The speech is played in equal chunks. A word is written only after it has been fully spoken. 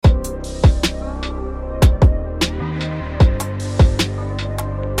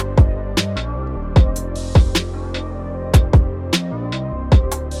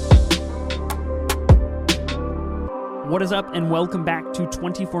up, and welcome back to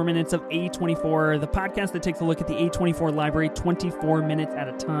 24 Minutes of A24, the podcast that takes a look at the A24 library 24 minutes at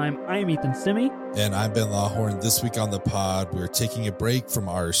a time. I am Ethan Simi. And I'm Ben Lawhorn. This week on the pod, we're taking a break from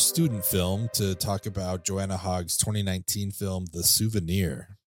our student film to talk about Joanna Hogg's 2019 film, The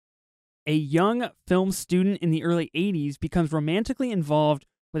Souvenir. A young film student in the early 80s becomes romantically involved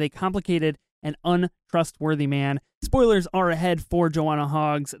with a complicated and untrustworthy man. Spoilers are ahead for Joanna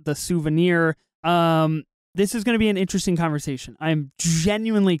Hogg's The Souvenir. This is going to be an interesting conversation. I'm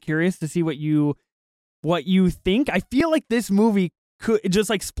genuinely curious to see what you think. I feel like this movie it just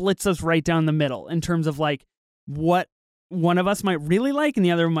like splits us right down the middle in terms of like what one of us might really like and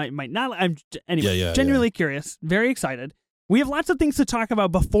the other might not. I'm genuinely curious, very excited. We have lots of things to talk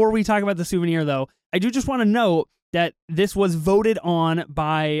about before we talk about The Souvenir, though. I do just want to note that this was voted on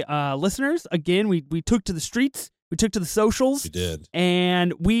by listeners. Again, we took to the streets. We took to the socials. We did.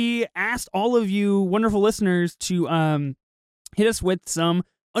 And we asked all of you wonderful listeners to hit us with some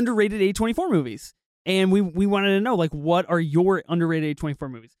underrated A24 movies. And we wanted to know, like, what are your underrated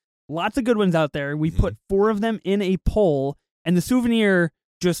A24 movies? Lots of good ones out there. We put 4 of them in a poll, and The Souvenir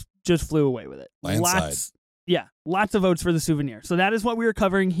just flew away with it. Landslide. Lots of votes for The Souvenir. So that is what we are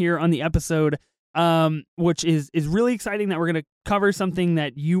covering here on the episode, which is really exciting that we're going to cover something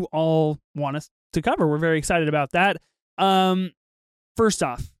that you all want us to cover. We're very excited about that. First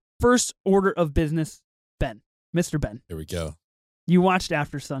off, first order of business, Ben. Mr. Ben. Here we go. You watched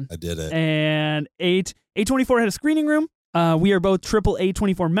Aftersun. I did it. And A24 had a screening room. We are both triple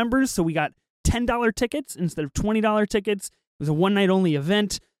A24 members, so we got $10 tickets instead of $20 tickets. It was a one-night-only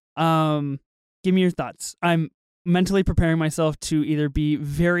event. Give me your thoughts. I'm mentally preparing myself to either be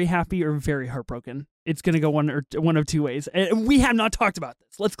very happy or very heartbroken. It's going to go one of two ways. And we have not talked about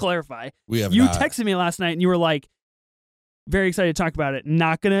this. Let's clarify. We have You not. texted me last night and you were like, very excited to talk about it. I'm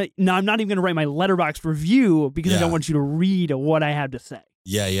not even going to write my Letterboxd review because I don't want you to read what I have to say.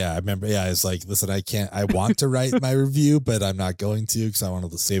 Yeah. I remember. Yeah, I was like, listen, I want to write my review, but I'm not going to because I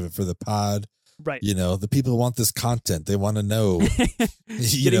wanted to save it for the pod. Right. You know, the people want this content. They want to know. Get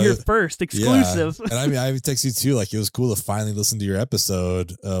it here first, exclusive. Yeah. And I mean, I texted you too. Like, it was cool to finally listen to your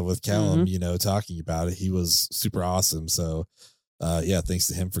episode with Callum, talking about it. He was super awesome. So, thanks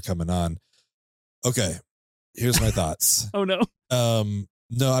to him for coming on. Okay. Here's my thoughts. Oh, no.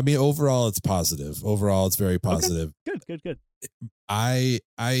 No, I mean, overall, it's positive. Overall, it's very positive. Okay. Good. I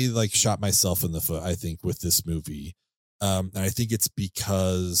like shot myself in the foot, I think, with this movie. And I think it's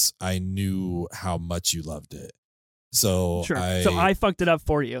because I knew how much you loved it. So sure. So I fucked it up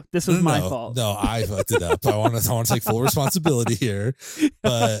for you. This was my fault. No, I fucked it up. I want to take full responsibility here.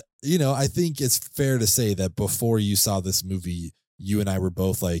 But, I think it's fair to say that before you saw this movie, you and I were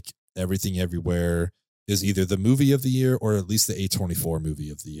both like, Everything Everywhere is either the movie of the year or at least the A24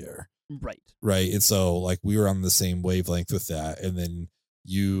 movie of the year. Right. And so like we were on the same wavelength with that. And then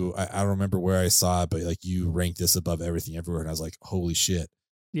I don't remember where I saw it, but like you ranked this above Everything Everywhere. And I was like, holy shit.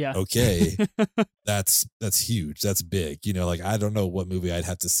 Yeah. Okay. That's huge. That's big. Like I don't know what movie I'd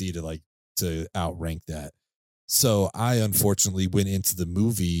have to see to outrank that. So I unfortunately went into the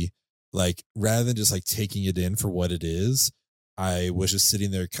movie, like rather than just like taking it in for what it is, I was just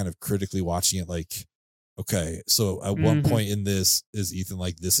sitting there kind of critically watching it like, okay, so at one point in this is Ethan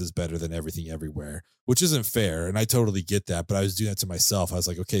like, this is better than Everything Everywhere, which isn't fair. And I totally get that. But I was doing that to myself. I was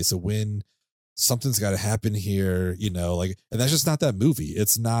like, okay, so when something's got to happen here, and that's just not that movie.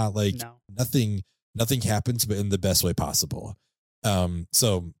 It's not like nothing happens, but in the best way possible.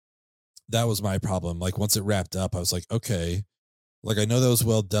 So that was my problem. Like once it wrapped up, I was like, okay, like I know that was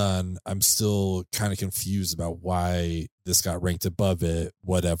well done. I'm still kind of confused about why this got ranked above it,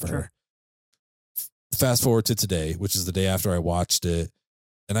 whatever. Sure. Fast forward to today, which is the day after I watched it.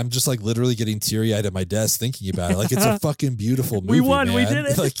 And I'm just like literally getting teary eyed at my desk thinking about it. Like it's a fucking beautiful movie. We won. Man. We did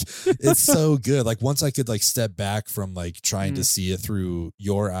it. Like it's so good. Like once I could like step back from like trying to see it through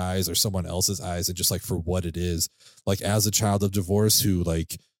your eyes or someone else's eyes and just like for what it is, like as a child of divorce who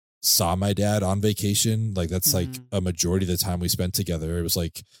like saw my dad on vacation, like that's like a majority of the time we spent together. It was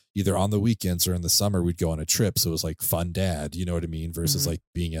like either on the weekends or in the summer we'd go on a trip. So it was like fun dad, you know what I mean? Versus like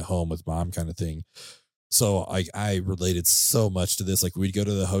being at home with mom kind of thing. So I related so much to this. Like we'd go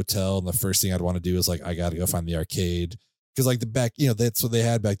to the hotel and the first thing I'd want to do is like, I got to go find the arcade. Cause like the back, that's what they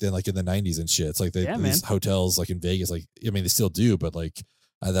had back then, like in the 90s and shit. It's like these hotels like in Vegas, like, I mean, they still do, but like,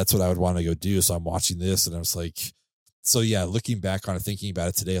 that's what I would want to go do. So I'm watching this and I was like, so yeah, looking back on it, thinking about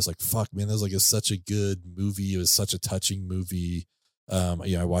it today, I was like, fuck man, that was like such a good movie. It was such a touching movie.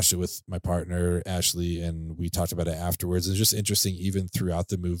 I watched it with my partner, Ashley, and we talked about it afterwards. It's just interesting, even throughout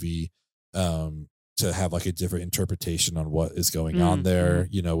the movie, to have like a different interpretation on what is going on there,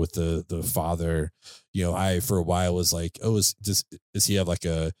 you know, with the father. You know, I for a while was like, oh, does he have like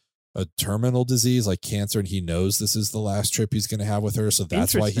a terminal disease like cancer, and he knows this is the last trip he's going to have with her, so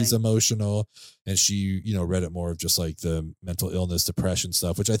that's why he's emotional. And she, you know, read it more of just like the mental illness, depression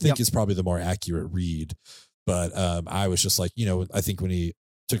stuff, which I think is probably the more accurate read. But I was just like, you know, I think when he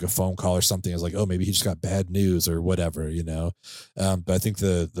took a phone call or something, I was like, oh, maybe he just got bad news or whatever, you know. But I think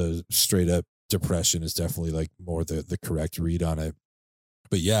the straight up depression is definitely like more the correct read on it.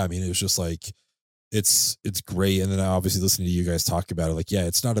 But yeah, I mean, it was just like, it's great. And then obviously listening to you guys talk about it, like, yeah,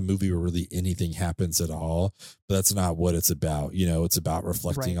 it's not a movie where really anything happens at all, but that's not what it's about. You know, it's about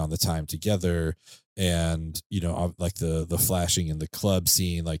reflecting on the time together, and, you know, like the flashing in the club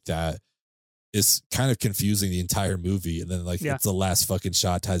scene, like that is kind of confusing the entire movie. And then like, it's the last fucking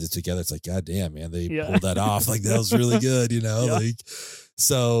shot ties it together. It's like, God damn, man, they pulled that off. Like that was really good, you know, like,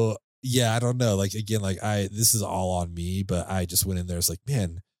 so yeah, I don't know. Like, again, like this is all on me, but I just went in there. It's like,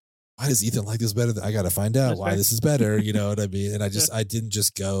 man, why does Ethan like this better? I got to find out why this is better. You know what I mean? And I didn't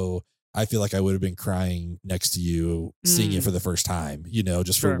just go, I feel like I would have been crying next to you seeing it for the first time, you know,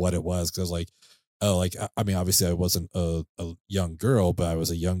 just for what it was. Cause I was like, oh, like, I mean, obviously I wasn't a young girl, but I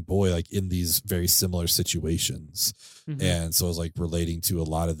was a young boy, like in these very similar situations. And so I was like relating to a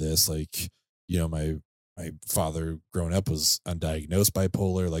lot of this, like, you know, my father growing up was undiagnosed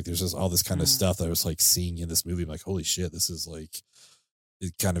bipolar. Like there's just all this kind of stuff that I was like seeing in this movie. I'm like, holy shit, this is like,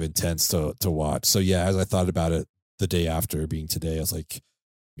 it's kind of intense to watch. So yeah, as I thought about it the day after being today, I was like,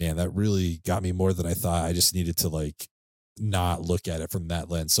 man, that really got me more than I thought. I just needed to like not look at it from that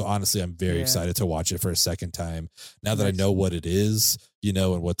lens. So honestly, I'm very excited to watch it for a second time now that I know what it is, you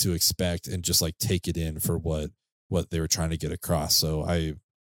know, and what to expect, and just like take it in for what they were trying to get across. So I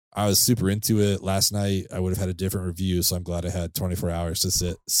was super into it. Last night I would have had a different review, so I'm glad I had 24 hours to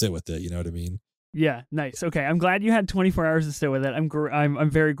sit with it. You know what I mean? Yeah, nice. Okay, I'm glad you had 24 hours to sit with it. I'm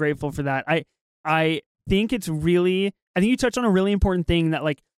very grateful for that. I think it's really, I think you touched on a really important thing, that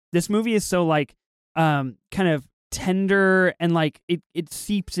like this movie is so like kind of tender, and like it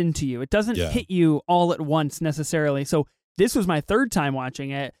seeps into you. It doesn't hit you all at once necessarily. So this was my third time watching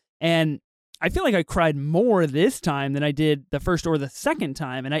it, and I feel like I cried more this time than I did the first or the second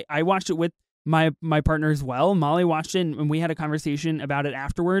time. And I watched it with my partner as well. Molly watched it, and we had a conversation about it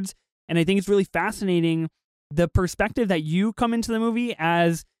afterwards. And I think it's really fascinating, the perspective that you come into the movie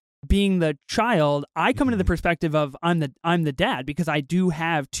as being the child. I come into the perspective of I'm the dad, because I do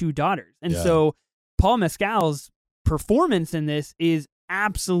have two daughters. And so Paul Mescal's performance in this is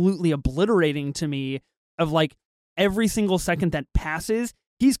absolutely obliterating to me, of like every single second that passes,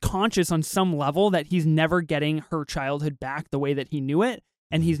 he's conscious on some level that he's never getting her childhood back the way that he knew it.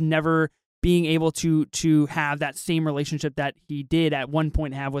 And he's never being able to have that same relationship that he did at one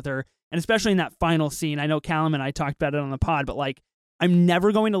point have with her. And especially in that final scene, I know Callum and I talked about it on the pod, but like, I'm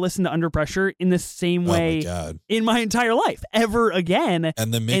never going to listen to Under Pressure in the same way in my entire life ever again.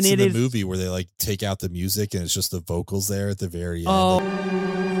 And the mix in the movie where they like take out the music and it's just the vocals there at the very end. Oh.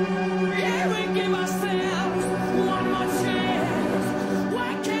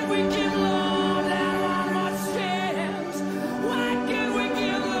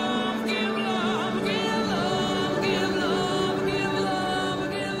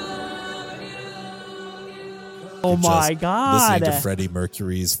 Oh my God. Listening to Freddie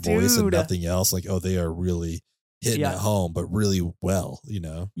Mercury's voice and nothing else. Like, oh, they are really hitting it home, but really well, you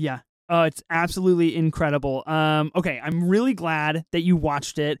know? Yeah. It's absolutely incredible. Okay. I'm really glad that you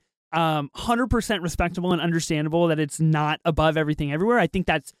watched it. 100% respectable and understandable that it's not above everything everywhere. I think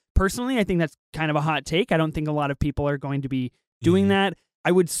that's kind of a hot take. I don't think a lot of people are going to be doing that.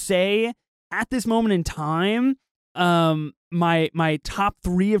 I would say at this moment in time, my top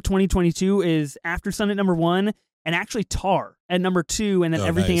 3 of 2022 is After Sun at number 1, and actually Tar at number 2, and then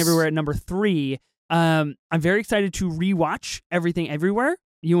Everything Everywhere at number 3. I'm very excited to rewatch Everything Everywhere.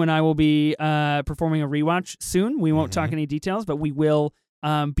 You and I will be performing a rewatch soon. We won't talk any details, but we will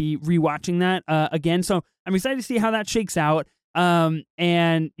be rewatching that again. So I'm excited to see how that shakes out.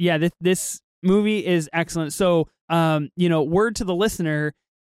 And yeah, this movie is excellent. So word to the listener,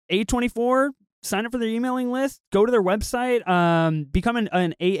 A24, sign up for their emailing list, go to their website, become an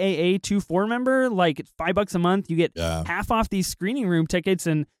AAA24 member. Like, it's $5 a month. You get half off these screening room tickets.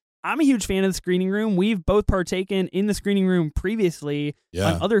 And I'm a huge fan of the screening room. We've both partaken in the screening room previously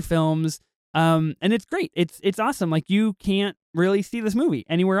on other films. And it's great. It's awesome. Like, you can't really see this movie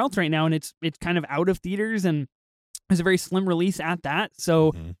anywhere else right now. And it's kind of out of theaters, and it's a very slim release at that.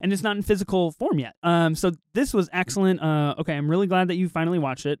 So, and it's not in physical form yet. So this was excellent. Okay. I'm really glad that you finally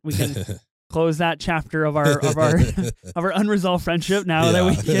watched it. We can close that chapter of our of our unresolved friendship. Now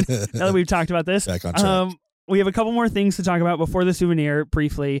that we've talked about this, back on track. We have a couple more things to talk about before the souvenir.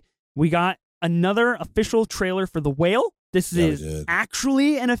 Briefly, we got another official trailer for The Whale. This is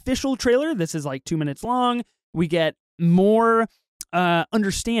actually an official trailer. This is like 2 minutes long. We get more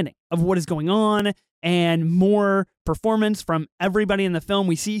understanding of what is going on and more performance from everybody in the film.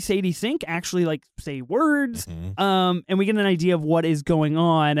 We see Sadie Sink actually like say words, and we get an idea of what is going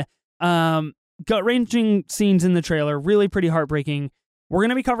on. Gut-wrenching scenes in the trailer, really pretty heartbreaking. We're going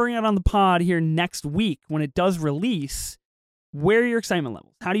to be covering it on the pod here next week when it does release. Where are your excitement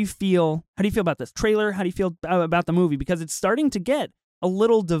levels? How do you feel? How do you feel about this trailer? How do you feel about the movie? Because it's starting to get a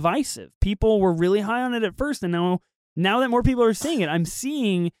little divisive. People were really high on it at first, and now that more people are seeing it, I'm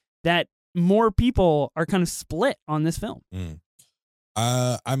seeing that more people are kind of split on this film.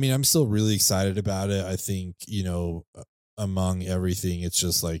 I mean, I'm still really excited about it. I think, among everything, it's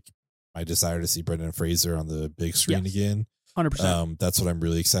just like my desire to see Brendan Fraser on the big screen again. 100%. That's what I'm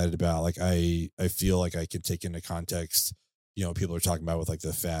really excited about. Like, I feel like I can take into context, people are talking about with like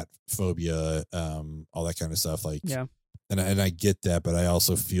the fat phobia, all that kind of stuff. Like, and I get that, but I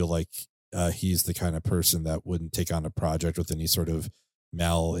also feel like he's the kind of person that wouldn't take on a project with any sort of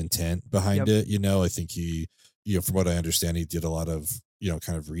malintent behind it. I think he, from what I understand, he did a lot of,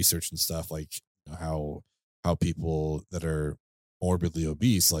 kind of research and stuff, like how people that are morbidly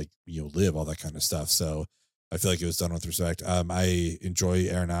obese, like, live, all that kind of stuff. So I feel like it was done with respect. I enjoy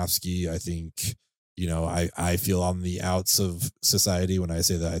Aronofsky. I think, I feel on the outs of society when I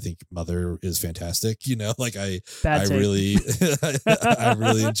say that I think Mother is fantastic. Like I really, I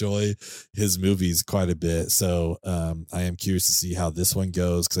really enjoy his movies quite a bit. So I am curious to see how this one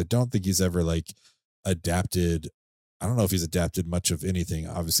goes, because I don't think he's ever like adapted. I don't know if he's adapted much of anything.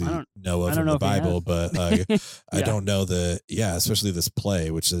 Obviously, Noah from the Bible, but I don't know especially this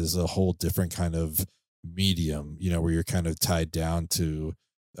play, which is a whole different kind of medium, where you're kind of tied down to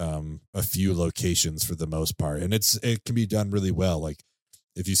a few locations for the most part, and it can be done really well. Like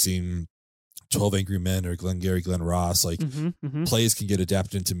if you've seen 12 Angry Men or Glengarry Glen Ross, like plays can get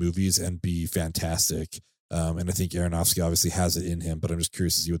adapted into movies and be fantastic. And I think Aronofsky obviously has it in him, but I'm just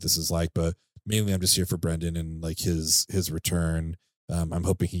curious to see what this is like. But mainly I'm just here for Brendan and like his return. I'm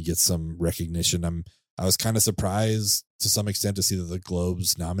hoping he gets some recognition. I was kind of surprised to some extent to see that the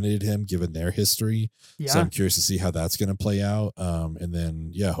Globes nominated him given their history. So I'm curious to see how that's going to play out. And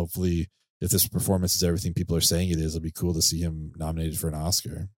then, hopefully if this performance is everything people are saying it is, it'll be cool to see him nominated for an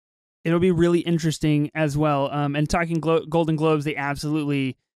Oscar. It'll be really interesting as well. And talking Golden Globes, they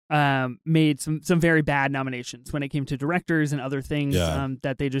absolutely made some very bad nominations when it came to directors and other things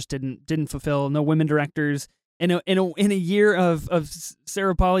that they just didn't fulfill. No women directors. In a year of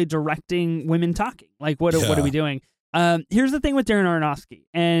Sarah Polley directing women talking, like what are we doing? Here's the thing with Darren Aronofsky,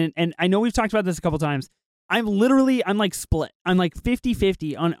 and I know we've talked about this a couple times. I'm like split. I'm like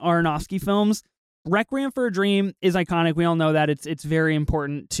 50-50 on Aronofsky films. Requiem for a Dream is iconic. We all know that it's very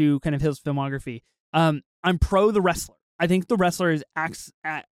important to kind of his filmography. I'm pro The Wrestler. I think The Wrestler is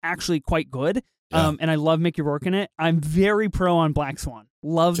actually quite good. And I love Mickey Rourke in it. I'm very pro on Black Swan.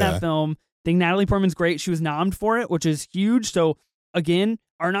 Love that film. Think Natalie Portman's great. She was nommed for it, which is huge. So again,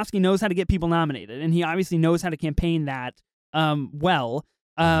 Aronofsky knows how to get people nominated, and he obviously knows how to campaign that well.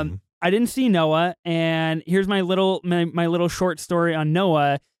 I didn't see Noah, and here's my little short story on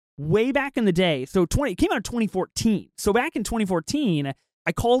Noah. Way back in the day, so it came out in 2014. So back in 2014,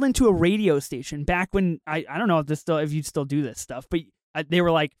 I called into a radio station back when I don't know if you still do this stuff, but they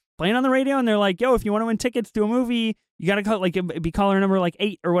were like playing on the radio, and they're like, "Yo, if you want to win tickets to a movie, you got to call, like, it'd be caller number like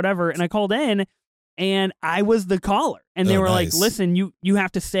 8 or whatever." And I called in, and I was the caller, and they were like, "Listen, you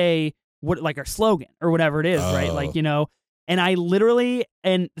have to say what, like, our slogan or whatever it is, right? Like, And I literally,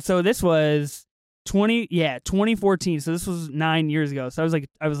 and so this was 2014. So this was 9 years ago. So I was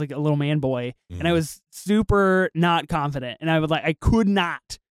like a little man boy, and I was super not confident, and I could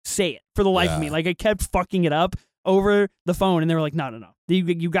not say it for the life of me. Like, I kept fucking it up over the phone, and they were like, no,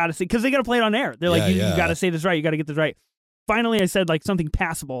 you gotta say, because they gotta play it on air. They're like, you gotta say this right, you gotta get this right. Finally I said like something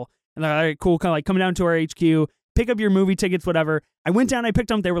passable, and they're like, all right, cool, kind of like come down to our HQ, pick up your movie tickets, whatever. I went down, I picked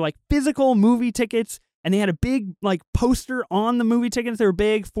them. They were like physical movie tickets, and they had a big like poster on the movie tickets. They were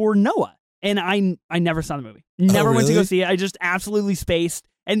big for Noah, and I never saw the movie, never went to go see it. I just absolutely spaced,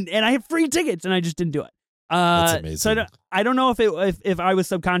 and I had free tickets, and I just didn't do it. That's amazing. So I don't know if I was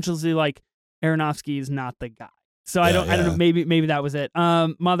subconsciously like, Aronofsky is not the guy. So I don't know. Maybe that was it.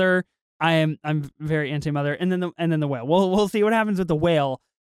 Mother, I'm very anti-Mother, and then the Whale. We'll see what happens with the Whale.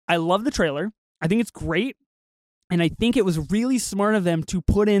 I love the trailer. I think it's great, and I think it was really smart of them to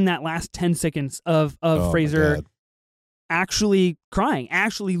put in that last 10 seconds of Fraser. actually crying,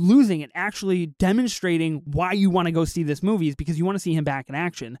 actually losing it, actually demonstrating why you want to go see this movie is because you want to see him back in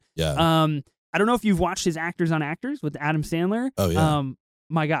action. Yeah. I don't know if you've watched his Actors on Actors with Adam Sandler. Oh yeah.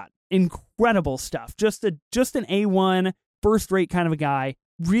 My God, incredible stuff. Just an A1 first rate kind of a guy.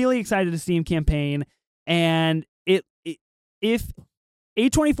 Really excited to see him campaign. And if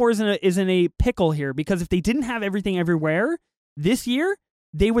A24 is in a pickle here, because if they didn't have everything everywhere this year,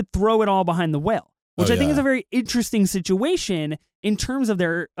 they would throw it all behind the whale, which I think is a very interesting situation in terms of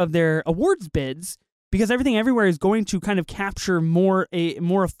their awards bids, because Everything Everywhere is going to kind of capture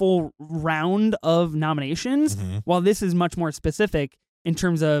a full round of nominations, while this is much more specific in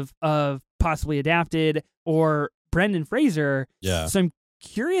terms of possibly adapted or Brendan Fraser. Yeah. So I'm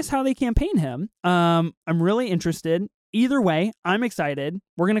curious how they campaign him. I'm really interested. Either way, I'm excited.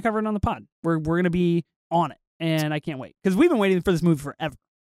 We're going to cover it on the pod. We're going to be on it, and I can't wait because we've been waiting for this movie forever.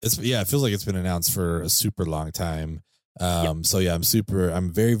 It feels like it's been announced for a super long time. So yeah,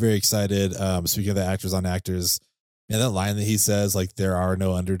 I'm very, very excited. Speaking of the Actors on Actors, and that line that he says, like, there are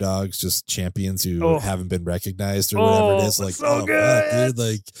no underdogs, just champions who haven't been recognized or whatever it is. Like, so good. Fuck, dude.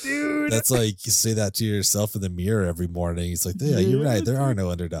 Like, dude. That's like, you say that to yourself in the mirror every morning. He's like, yeah, you're right. There are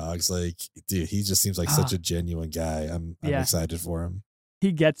no underdogs. Like, dude, he just seems like such a genuine guy. I'm excited for him.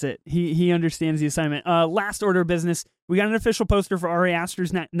 He gets it. He understands the assignment. Last order of business. We got an official poster for Ari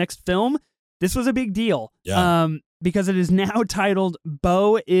Aster's next film. This was a big deal. Yeah. Because it is now titled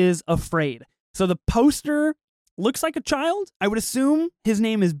Beau is Afraid. So the poster looks like a child. I would assume his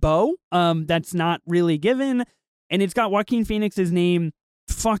name is Beau. That's not really given. And it's got Joaquin Phoenix's name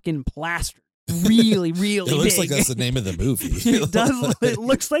fucking plastered. Really, really It looks big. like that's the name of the movie. It does. It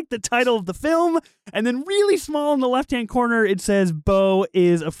looks like the title of the film. And then really small in the left-hand corner, it says Beau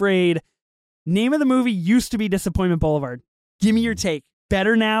is Afraid. Name of the movie used to be Disappointment Boulevard. Give me your take.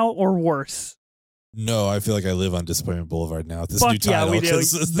 Better now or worse? No, I feel like I live on Disappointment Boulevard now. This Fuck new title, yeah, we do.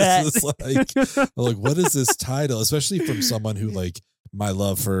 This is like, what is this title? Especially from someone who, like, my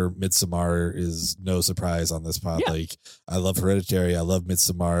love for Midsommar is no surprise on this pod. Yeah. Like, I love Hereditary. I love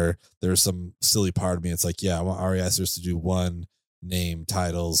Midsommar. There's some silly part of me. It's like, yeah, I want Ari Aster to do one name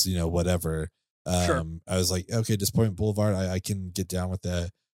titles, whatever. Sure. I was like, okay, Disappointment Boulevard. I can get down with that.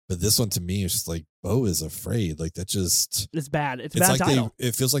 But this one to me is just like, Beau is Afraid. Like, that just... It's bad. It's a It's bad like title.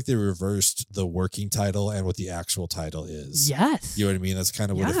 it feels like they reversed the working title and what the actual title is. Yes. You know what I mean? That's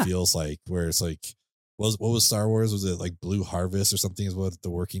kind of what it feels like, where it's like, what was Star Wars? Was it like Blue Harvest or something is what the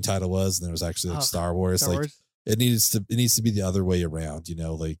working title was? And then it was actually like Star Wars. Star like Wars. it needs to be the other way around,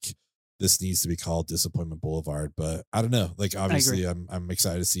 like this needs to be called Disappointment Boulevard. But I don't know. Like, obviously I'm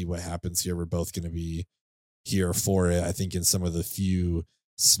excited to see what happens here. We're both going to be here for it. I think in some of the few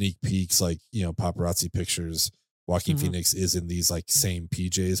sneak peeks, like, paparazzi pictures, Joaquin Phoenix is in these like same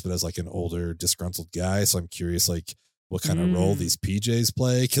PJs, but as like an older disgruntled guy. So I'm curious, like, what kind of role these PJs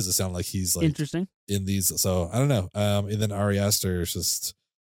play, because it sounded like he's like interesting in these. So I don't know. And then Ari Aster is just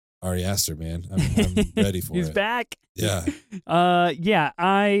Ari Aster, man. I'm ready for He's it. back. Yeah. Yeah.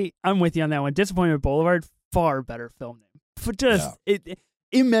 I'm with you on that one. Disappointment Boulevard, far better film name. For just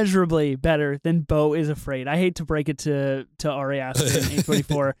immeasurably better than Beau is Afraid. I hate to break it to Ari Aster and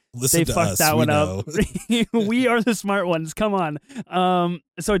A24. They fucked that one up. We are the smart ones. Come on.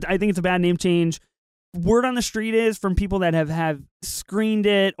 So I think it's a bad name change. Word on the street is from people that have screened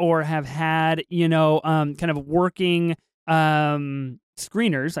it or have had, kind of working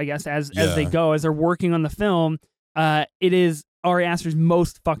screeners, I guess, as they go, as they're working on the film. It is Ari Aster's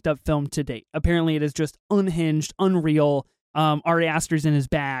most fucked up film to date. Apparently it is just unhinged, unreal. Ari Aster's in his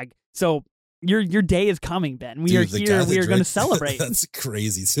bag. So your day is coming, Ben. We are here. We are going to celebrate. That's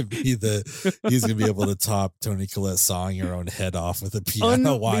crazy to me that he's going to be able to top Toni Collette sawing her own head off with a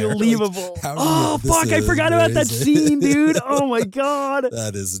piano wire. Unbelievable. Like, fuck. I forgot about that scene, dude. Oh, my God.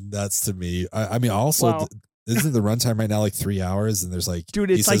 That is nuts to me. I mean, also, isn't the runtime right now like 3 hours? And there's like,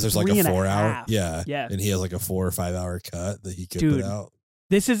 dude, he it's says like there's like a 3 4 hour. half. Yeah. Yeah. And he has like a 4 or 5 hour cut that he could put out.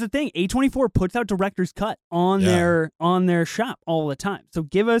 This is the thing. A24 puts out director's cut on their shop all the time. So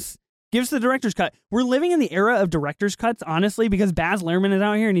give us the director's cut. We're living in the era of director's cuts, honestly, because Baz Luhrmann is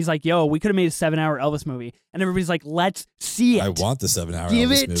out here and he's like, yo, we could have made a 7-hour Elvis movie. And everybody's like, let's see it. I want the 7-hour Give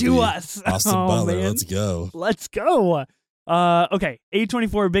Elvis it movie. to us. Austin Butler, man. let's go. Let's go. Okay,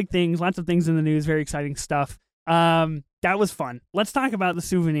 A24, big things, lots of things in the news, very exciting stuff. That was fun. Let's talk about The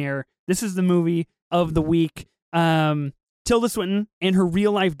Souvenir. This is the movie of the week. Tilda Swinton and her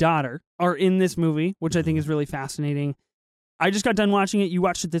real-life daughter are in this movie, which I think is really fascinating. I just got done watching it. You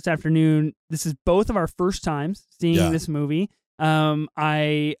watched it this afternoon. This is both of our first times seeing this movie.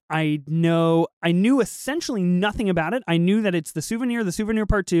 I knew essentially nothing about it. I knew that it's The Souvenir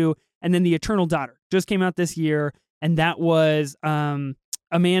Part 2, and then The Eternal Daughter. Just came out this year. and that was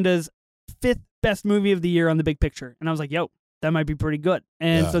Amanda's 5th best movie of the year on the Big Picture. And I was like, yo, that might be pretty good.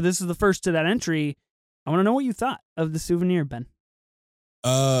 And so this is the first to that entry. I want to know what you thought of The Souvenir, Ben.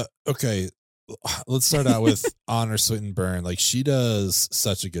 Okay. Let's start out with Honor Swinton-Byrne. Like, she does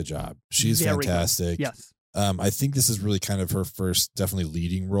such a good job. She's fantastic. Yes. I think this is really kind of her first definitely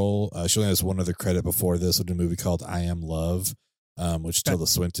leading role. She only has one other credit before this with a movie called I Am Love, which Tilda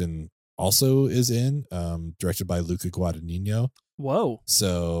Swinton also is in, directed by Luca Guadagnino. Whoa.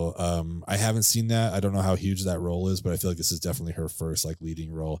 So I haven't seen that. I don't know how huge that role is, but I feel like this is definitely her first like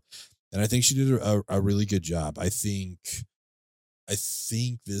leading role. And I think she did a really good job. I think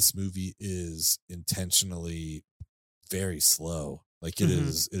this movie is intentionally very slow. Like it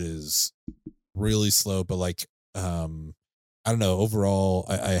is really slow, but like I don't know, overall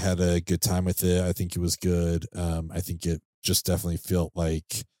I had a good time with it. I think it was good. I think it just definitely felt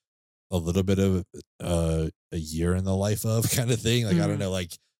like a little bit of a year in the life of kind of thing. Like I don't know,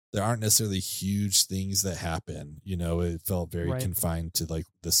 like there aren't necessarily huge things that happen, you know. It felt very confined to like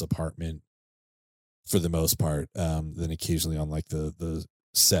this apartment for the most part, then occasionally on like the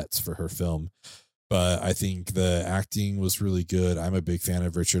sets for her film. But I think the acting was really good. I'm a big fan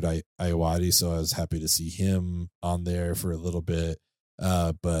of Richard Ayoade, so I was happy to see him on there for a little bit.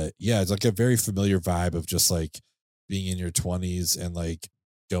 But yeah, it's like a very familiar vibe of just like being in your 20s and like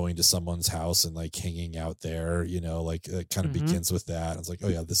going to someone's house and like hanging out there, you know, like it kind of begins with that. It's like, oh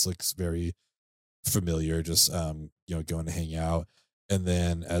yeah, this looks very familiar, just you know, going to hang out. And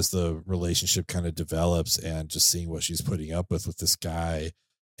then as the relationship kind of develops and just seeing what she's putting up with this guy.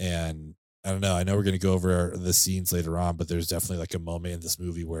 And I don't know, I know we're going to go over the scenes later on, but there's definitely like a moment in this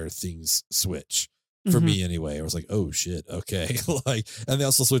movie where things switch for me anyway. I was like, oh shit. Okay. Like, and they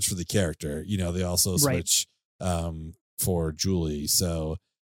also switch for the character, you know, they also switch for Julie. So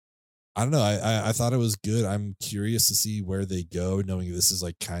I don't know. I thought it was good. I'm curious to see where they go, knowing this is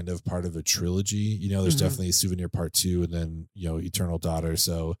like kind of part of a trilogy. You know, there's definitely a Souvenir Part 2 and then, you know, Eternal Daughter.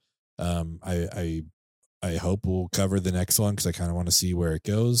 So I hope we'll cover the next one because I kind of want to see where it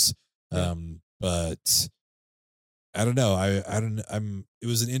goes. But I don't know. It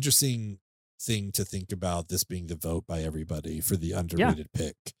was an interesting thing to think about, this being the vote by everybody for the underrated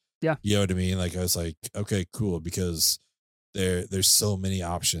pick. Yeah. You know what I mean? Like I was like, okay, cool, because there's so many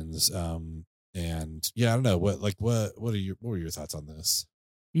options. And yeah, I don't know what were your thoughts on this?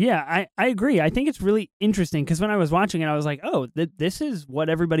 Yeah, I agree. I think it's really interesting because when I was watching it, I was like, oh, this is what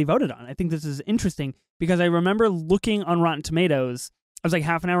everybody voted on. I think this is interesting because I remember looking on Rotten Tomatoes. I was like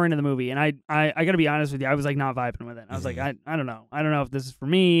half an hour into the movie, and I got to be honest with you, I was like not vibing with it. I was like, I don't know. I don't know if this is for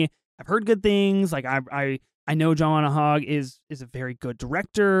me. I've heard good things. Like I know Joanna Hogg is a very good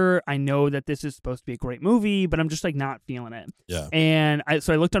director. I know that this is supposed to be a great movie, but I'm just like not feeling it. Yeah. And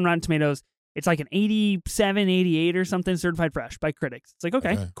so I looked on Rotten Tomatoes. It's like an 87, 88 or something, certified fresh by critics. It's like,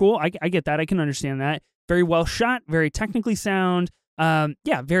 okay. Cool. I get that. I can understand that. Very well shot, very technically sound.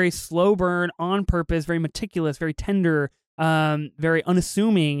 Yeah, very slow burn on purpose, very meticulous, very tender, very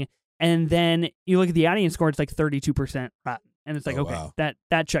unassuming. And then you look at the audience score, it's like 32% rotten. And it's like, wow.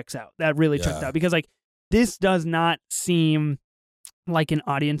 that checks out. That really checks out because like this does not seem like an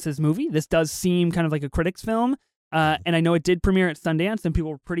audience's movie. This does seem kind of like a critic's film. And I know it did premiere at Sundance, and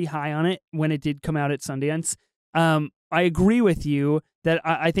people were pretty high on it when it did come out at Sundance. I agree with you that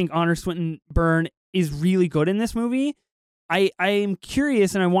I think Honor Swinton-Byrne is really good in this movie. I am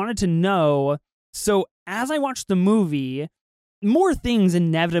curious, and I wanted to know, so as I watched the movie, more things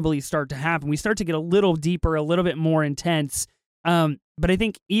inevitably start to happen. We start to get a little deeper, a little bit more intense. But I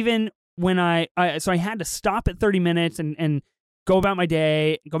think even when so I had to stop at 30 minutes and go about my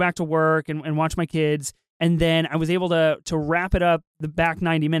day, go back to work and watch my kids. And then I was able to wrap it up the back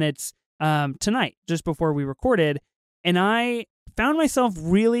 90 minutes tonight, just before we recorded. And I found myself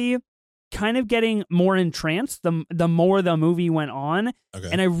really kind of getting more entranced the more the movie went on. Okay.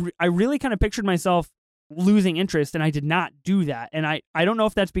 And I really kind of pictured myself losing interest, and I did not do that. And I don't know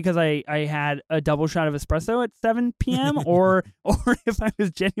if that's because I had a double shot of espresso at 7 p.m. or if I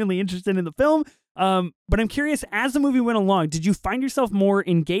was genuinely interested in the film. But I'm curious, as the movie went along, did you find yourself more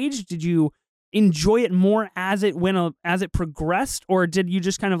engaged? Did you enjoy it more as it progressed, or did you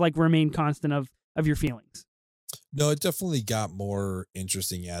just kind of like remain constant of your feelings? No, it definitely got more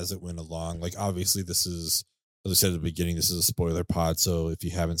interesting as it went along. Like obviously this is, as I said at the beginning, this is a spoiler pod, so if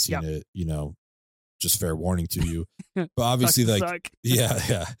you haven't seen it, you know, just fair warning to you. But obviously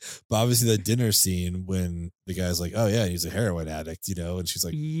yeah. But obviously the dinner scene when the guy's like, oh yeah, he's a heroin addict, you know, and she's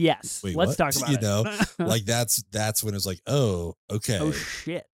like, yes, wait, let's what? talk about you it. know, like that's when it's like, oh, okay. Oh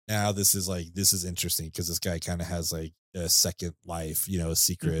shit. Now this is interesting because this guy kind of has like a second life, a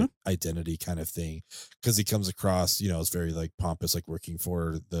secret identity kind of thing. Cause he comes across, it's very like pompous, like working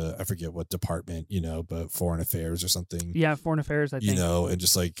for I forget what department, but foreign affairs or something. Yeah. Foreign affairs, I think. And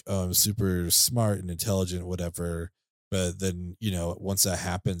just like, super smart and intelligent, whatever. But then, once that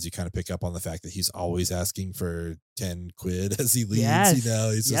happens, you kind of pick up on the fact that he's always asking for 10 quid as he leaves,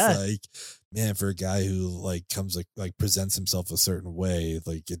 he's just like, man, for a guy who like comes like presents himself a certain way,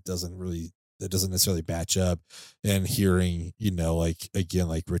 like it doesn't necessarily batch up. And hearing, like again,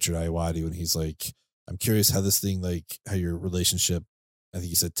 like Richard Ayoade, when he's like, I'm curious how this thing, like how your relationship, I think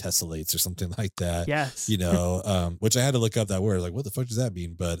you said tessellates or something like that. Yes. Which I had to look up that word. Like, what the fuck does that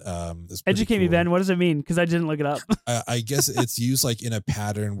mean? But educate me, Ben. What does it mean? Because I didn't look it up. I guess it's used like in a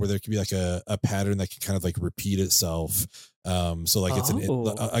pattern where there could be like a pattern that can kind of like repeat itself. So like it's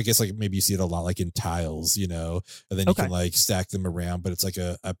I guess like maybe you see it a lot like in tiles, and then you can like stack them around, but it's like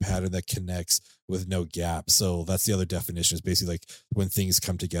a pattern that connects with no gap. So that's the other definition, is basically like when things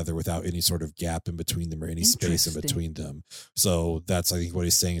come together without any sort of gap in between them or any space in between them. So that's, I think, what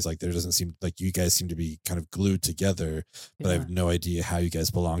he's saying is like, there doesn't seem like you guys seem to be kind of glued together, but I have no idea how you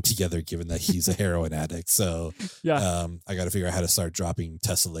guys belong together given that he's a heroin addict. So I got to figure out how to start dropping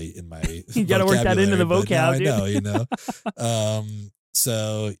tessellate in my you got to work that into the vocab, dude. I know,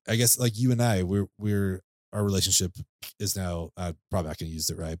 so I guess like you and I, our relationship is now, probably not going to use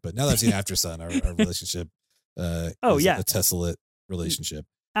it right, but now that I've seen After Sun, our relationship is a tessellate relationship.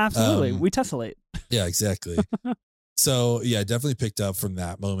 Absolutely. We tessellate. Yeah, exactly. So yeah, I definitely picked up from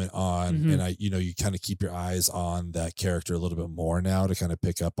that moment on, and you kind of keep your eyes on that character a little bit more now to kind of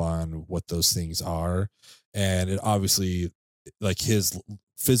pick up on what those things are. And it obviously, like, his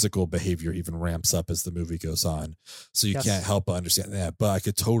physical behavior even ramps up as the movie goes on. So you can't help but understand that. But I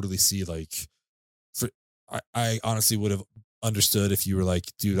could totally see, like, I honestly would have understood if you were like,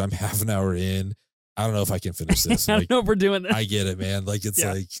 dude, I'm half an hour in. I don't know if I can finish this. I don't know if we're doing this. I get it, man. Like, it's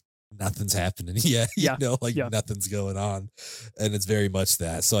like nothing's happening yet. Nothing's going on. And it's very much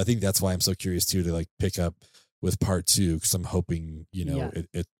that. So I think that's why I'm so curious too, to like pick up with part 2, because I'm hoping,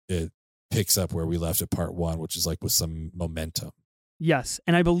 it picks up where we left at part 1, which is like with some momentum. Yes,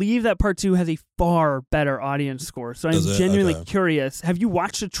 and I believe that part 2 has a far better audience score. So I'm genuinely curious. Have you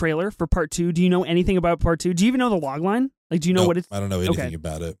watched a trailer for part 2? Do you know anything about part 2? Do you even know the logline? Like, do you know what it's? I don't know anything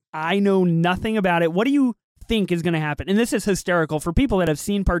about it. I know nothing about it. What do you think is going to happen? And this is hysterical for people that have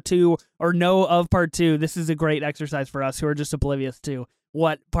seen part 2 or know of part 2. This is a great exercise for us who are just oblivious to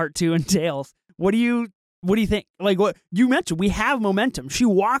what part 2 entails. What do you think? Like, what you mentioned, we have momentum. She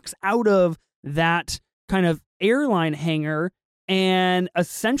walks out of that kind of airline hangar, and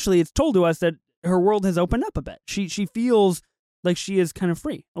essentially it's told to us that her world has opened up a bit. She feels like she is kind of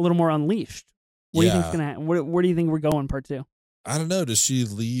free, a little more unleashed. What do you think's gonna happen? Where do you think we're going part 2? I don't know. Does she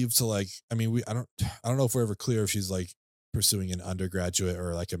leave to like? I mean, I don't know if we're ever clear if she's like pursuing an undergraduate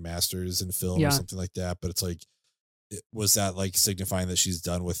or like a master's in film or something like that. But it's like, was that like signifying that she's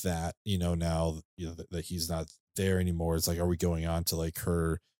done with that? Now that he's not there anymore. It's like, are we going on to like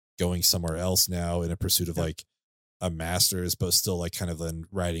her going somewhere else now in a pursuit of like a master's, but still like kind of then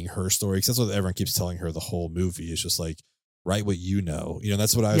writing her story? Because that's what everyone keeps telling her the whole movie. It's just like, write what you know.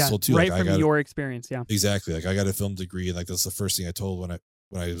 That's what I was told too. Right, like, from your experience. Yeah, exactly. Like, I got a film degree, and like that's the first thing I told when I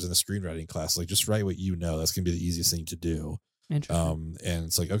was in a screenwriting class. Like, just write what you know. That's gonna be the easiest thing to do. Interesting. And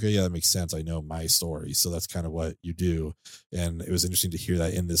it's like, okay, yeah, that makes sense. I know my story, so that's kind of what you do. And it was interesting to hear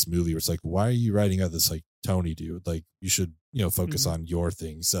that in this movie, where it's like, why are you writing out this like Tony dude? Like, you should focus on your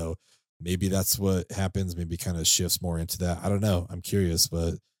thing. So maybe that's what happens. Maybe kind of shifts more into that. I don't know. I'm curious,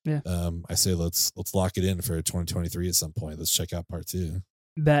 but I say let's lock it in for 2023 at some point. Let's check out part 2.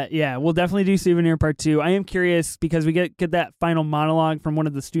 We'll definitely do Souvenir part 2. I am curious because we get that final monologue from one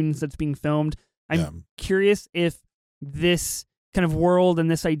of the students that's being filmed. I'm curious if this kind of world and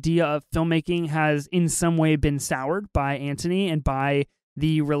this idea of filmmaking has in some way been soured by Antony and by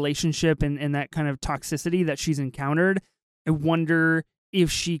the relationship and that kind of toxicity that she's encountered. I wonder if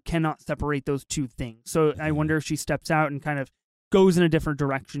she cannot separate those two things. So I wonder if she steps out and kind of goes in a different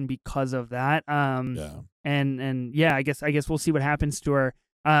direction because of that. I guess we'll see what happens to her.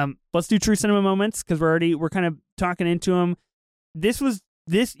 Let's do true cinema moments, because we're kind of talking into them. This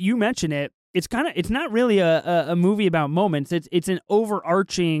you mentioned it. It's not really a movie about moments. It's an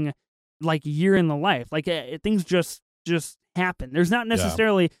overarching like year in the life. Like things just happen. There's not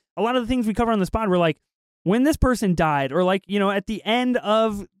necessarily a lot of the things we cover on the spot. We're like, when this person died, or like, at the end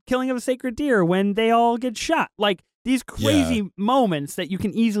of Killing of a Sacred Deer, when they all get shot, like these crazy moments that you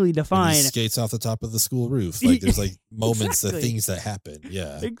can easily define. He skates off the top of the school roof. Like, there's like moments, the things that happen.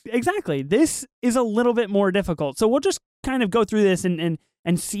 Yeah, exactly. This is a little bit more difficult. So we'll just kind of go through this and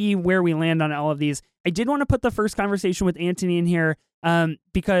and see where we land on all of these. I did want to put the first conversation with Antony in here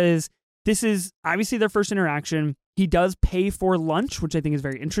because this is obviously their first interaction. He does pay for lunch, which I think is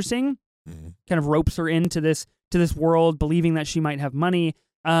very interesting. Kind of ropes her into this world, believing that she might have money,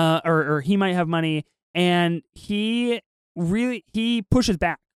 or he might have money, and he pushes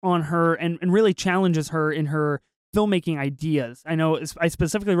back on her and really challenges her in her filmmaking ideas. I know I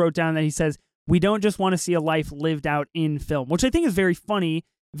specifically wrote down that he says, "We don't just want to see a life lived out in film," which I think is very funny,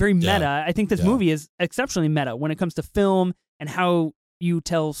 very meta. Yeah. I think this movie is exceptionally meta when it comes to film and how you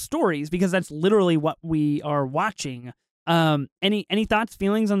tell stories, because that's literally what we are watching. Any thoughts,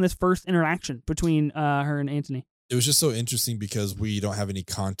 feelings on this first interaction between her and Antony? It was just so interesting because we don't have any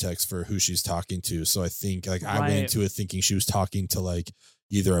context for who she's talking to. So I think like I went into it thinking she was talking to like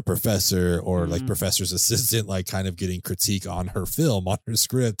either a professor or like professor's assistant, like kind of getting critique on her film, on her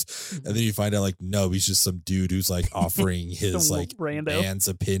script. And then you find out like, no, he's just some dude who's like offering his like man's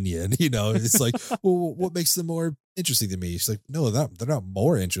opinion, you know. It's like, well, what makes them more interesting to me? She's like, no, they're not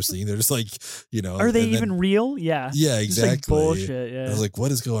more interesting. They're just like, you know, are they even real? Yeah, exactly. Like bullshit. Yeah, I was like,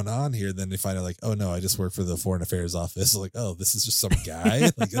 what is going on here? Then they find out like, oh no, I just work for the Foreign Affairs Office. Like, oh, this is just some guy.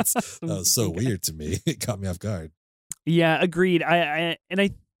 Like that was so weird to me. It caught me off guard. Yeah, agreed. I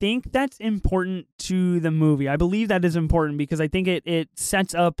think that's important to the movie. I believe that is important because I think it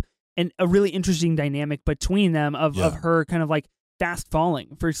sets up a really interesting dynamic between them of her kind of like fast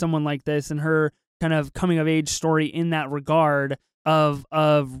falling for someone like this, and her kind of coming of age story in that regard of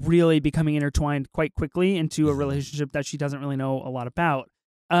really becoming intertwined quite quickly into a relationship that she doesn't really know a lot about.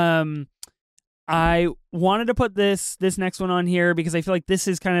 I wanted to put this next one on here because I feel like this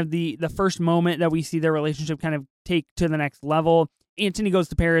is kind of the first moment that we see their relationship kind of take to the next level. Antony goes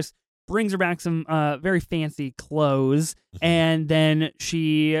to Paris, brings her back some very fancy clothes, and then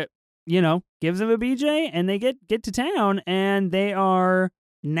she, you know, gives him a BJ, and they get to town, and they are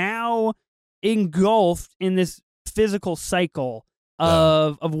now engulfed in this physical cycle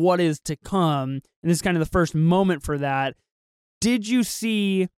of what is to come. And this is kind of the first moment for that. Did you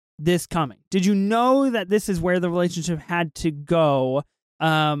see this coming? Did you know that this is where the relationship had to go,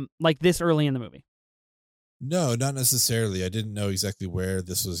 like this early in the movie? No, not necessarily. I didn't know exactly where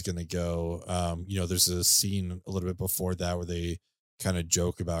this was going to go. You know, there's a scene a little bit before that where they kind of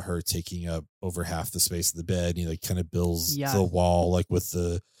joke about her taking up over half the space of the bed. You know, like kind of builds the wall like with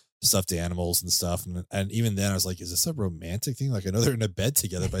the stuffed animals and stuff. And even then I was like, is this a romantic thing? Like I know they're in a bed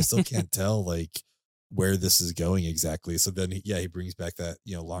together, but I still can't tell like where this is going exactly. So then, he brings back that,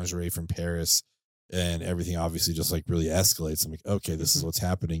 you know, lingerie from Paris, and everything obviously just like really escalates. I'm like, okay, this is what's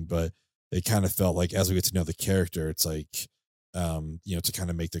happening. But it kind of felt like as we get to know the character, it's like, you know, to kind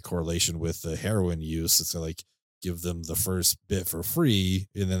of make the correlation with the heroin use, it's to like give them the first bit for free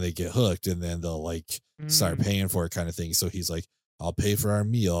and then they get hooked and then they'll like start paying for it kind of thing. So he's like, I'll pay for our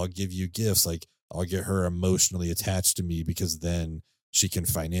meal. I'll give you gifts. Like I'll get her emotionally attached to me because then she can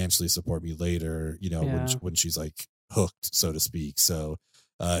financially support me later, you know, when she's like hooked, so to speak. So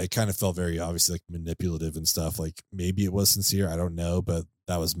it kind of felt very obviously like manipulative and stuff. Like maybe it was sincere. I don't know, but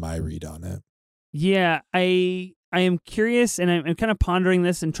that was my read on it. Yeah, I am curious, and I'm kind of pondering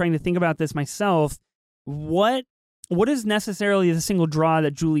this and trying to think about this myself. What is necessarily the single draw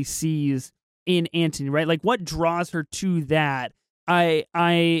that Julie sees in Antony, right? Like what draws her to that?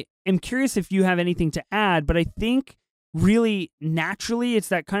 I am curious if you have anything to add, but I think really naturally it's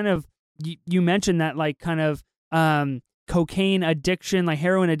that kind of, you mentioned that like kind of cocaine addiction, like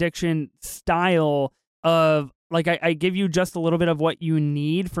heroin addiction style of like I give you just a little bit of what you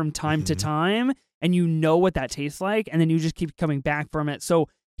need from time to time, and you know what that tastes like, and then you just keep coming back from it. So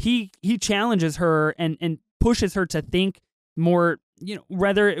he challenges her and pushes her to think more, you know,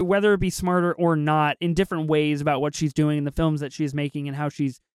 whether it be smarter or not, in different ways about what she's doing in the films that she's making and how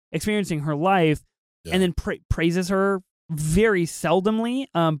she's experiencing her life, and then praises her very seldomly,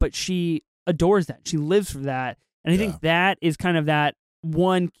 but she adores that. She lives for that. And I think that is kind of that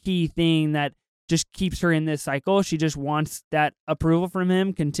one key thing that just keeps her in this cycle. She just wants that approval from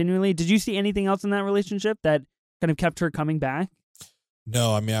him continually. Did you see anything else in that relationship that kind of kept her coming back?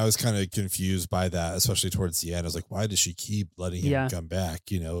 No, I mean, I was kind of confused by that, especially towards the end. I was like, why does she keep letting him come back?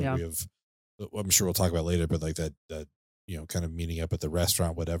 You know, we have, I'm sure we'll talk about later, but like that, you know, kind of meeting up at the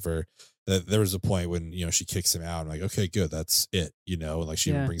restaurant, whatever, that there was a point when, you know, she kicks him out. I'm like, okay, good. That's it. You know, like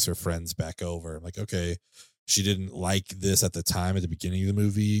she even brings her friends back over. I'm like, okay, she didn't like this at the time at the beginning of the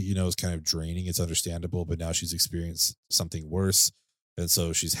movie, you know, it's kind of draining. It's understandable, but now she's experienced something worse. And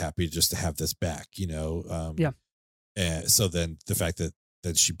so she's happy just to have this back, you know? And so then the fact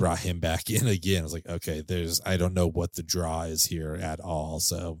that she brought him back in again, I was like, okay, I don't know what the draw is here at all.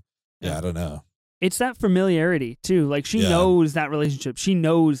 So yeah, I don't know. It's that familiarity too. Like she knows that relationship. She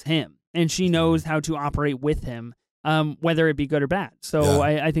knows him, and she knows how to operate with him, whether it be good or bad. So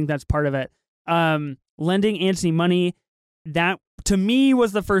I think that's part of it. Lending Antony money, that to me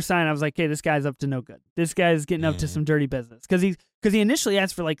was the first sign. I was like, hey, this guy's up to no good. This guy's getting up to some dirty business. Because he initially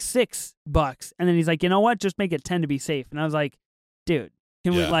asked for like $6, and then he's like, you know what? Just make it 10 to be safe. And I was like, dude,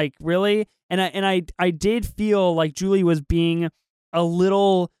 can we like really? And I did feel like Julie was being a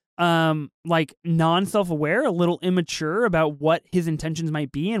little like non-self-aware, a little immature about what his intentions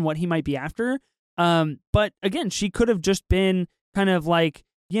might be and what he might be after. But again, she could have just been kind of like,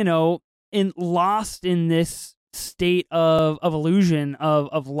 lost in this state of illusion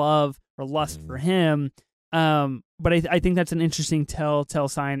of love or lust for him. But I think that's an interesting telltale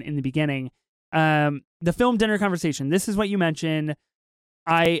sign in the beginning. The film dinner conversation. This is what you mentioned.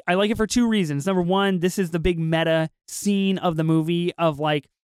 I like it for 2 reasons. Number one, this is the big meta scene of the movie of like,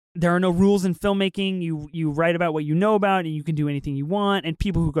 there are no rules in filmmaking. You write about what you know about and you can do anything you want. And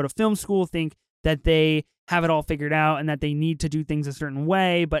people who go to film school think that they have it all figured out and that they need to do things a certain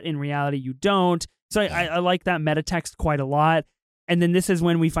way, but in reality you don't. So I like that meta text quite a lot. And then this is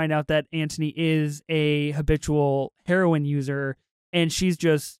when we find out that Antony is a habitual heroin user and she's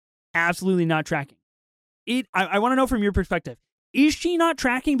just absolutely not tracking. I want to know from your perspective, is she not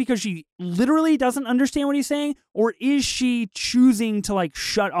tracking because she literally doesn't understand what he's saying? Or is she choosing to like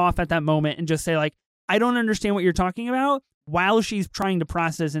shut off at that moment and just say like, I don't understand what you're talking about, while she's trying to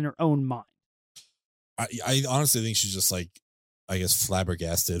process in her own mind? I honestly think she's just like, I guess,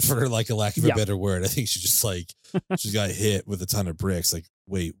 flabbergasted, for like a lack of a better word. I think she just like, she got hit with a ton of bricks. Like,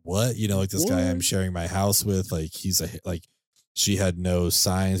 wait, what? Like this guy I'm sharing my house with, like she had no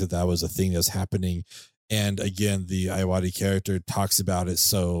signs that was a thing that's happening. And again, the Iwadi character talks about it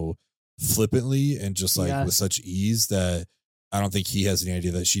so flippantly and just like with such ease that I don't think he has any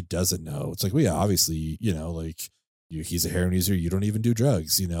idea that she doesn't know. It's like, well, yeah, obviously, like he's a heroin user. You don't even do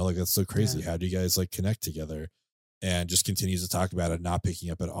drugs, like that's so crazy. Yeah. How do you guys like connect together? And just continues to talk about it, not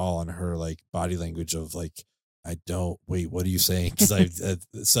picking up at all on her like body language of like, what are you saying?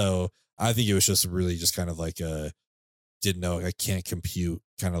 So I think it was just really just kind of like didn't know, I can't compute,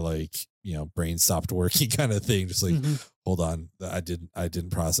 kind of like, brain stopped working kind of thing. Just like, hold on, I didn't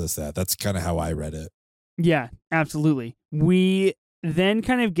process that. That's kind of how I read it. Yeah, absolutely. We then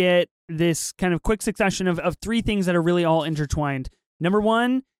kind of get this kind of quick succession of 3 things that are really all intertwined. Number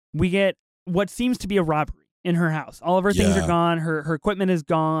one, we get what seems to be a robbery in her house. All of her things are gone. Her equipment is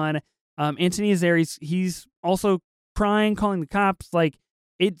gone. Antony is there. He's also crying, calling the cops. Like,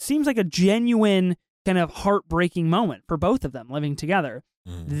 it seems like a genuine kind of heartbreaking moment for both of them living together.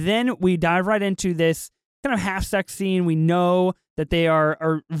 Then we dive right into this kind of half-sex scene. We know that they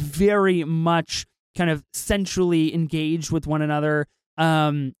are very much kind of sensually engaged with one another.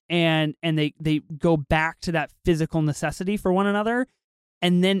 And they go back to that physical necessity for one another.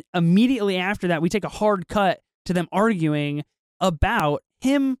 And then immediately after that, we take a hard cut to them arguing about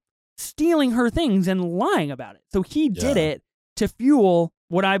him stealing her things and lying about it. So he did it to fuel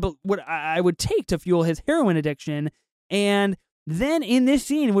what I would take to fuel his heroin addiction. And then in this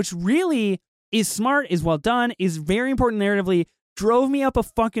scene, which really is smart, is well done, is very important narratively, drove me up a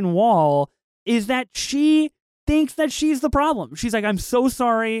fucking wall, is that she thinks that she's the problem. She's like, I'm so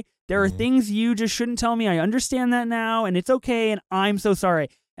sorry. There are things you just shouldn't tell me. I understand that now, and it's okay, and I'm so sorry.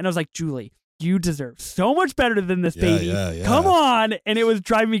 And I was like, Julie, you deserve so much better than this, baby. Yeah. Come on. And it was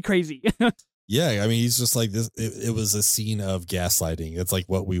driving me crazy. Yeah, I mean, he's just like this. It was a scene of gaslighting. It's like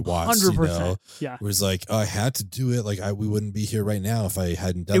what we watched, 100%. Yeah, it was like, oh, I had to do it. Like we wouldn't be here right now if I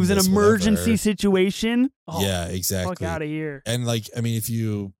hadn't done it. It was an emergency situation. Oh, yeah, exactly. Fuck out of here. And like, I mean, if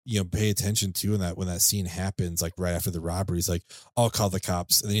you pay attention to when that scene happens, like right after the robbery, he's like, I'll call the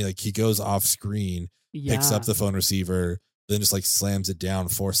cops, and then he goes off screen, picks up the phone receiver, then just like slams it down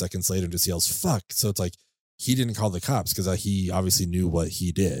 4 seconds later and just yells "fuck." So it's like, he didn't call the cops because he obviously knew what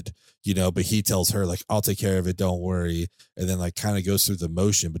he did, but he tells her like, I'll take care of it. Don't worry. And then like kind of goes through the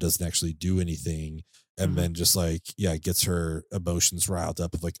motion, but doesn't actually do anything. And then just like, gets her emotions riled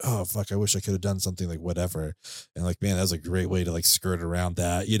up of like, oh, fuck, I wish I could have done something, like whatever. And like, man, that was a great way to like skirt around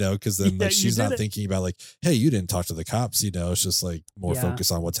that, because then like she's not thinking about like, hey, you didn't talk to the cops, it's just like more focus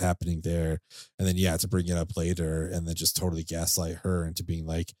on what's happening there. And then, to bring it up later and then just totally gaslight her into being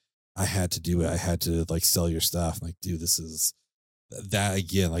like, I had to do it. I had to like sell your stuff. I'm like, dude, this is that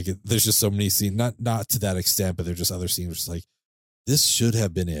again. Like, there's just so many scenes, not to that extent, but there's just other scenes, which is like, this should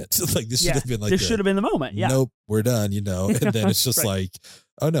have been it. Like, this should have been like, this should have been the moment. Yeah. Nope, we're done. And then it's just like,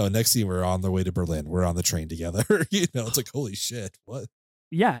 oh no, next scene we're on the way to Berlin. We're on the train together. It's like, holy shit, what?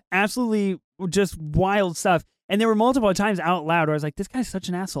 Yeah, absolutely, just wild stuff. And there were multiple times out loud where I was like, this guy's such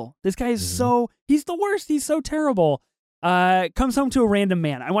an asshole. This guy is he's the worst. He's so terrible. Comes home to a random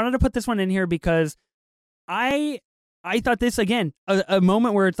man. I wanted to put this one in here because I thought this, again, a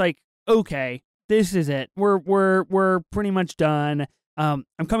moment where it's like, okay, this is it. We're pretty much done. I'm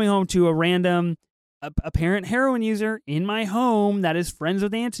coming home to a random apparent heroin user in my home that is friends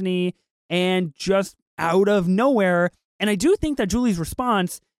with Antony, and just out of nowhere. And I do think that Julie's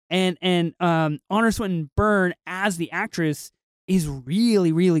response and Honor Swinton Byrne as the actress is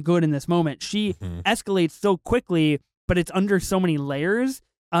really, really good in this moment. She escalates so quickly, but it's under so many layers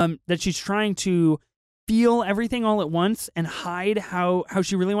that she's trying to feel everything all at once and hide how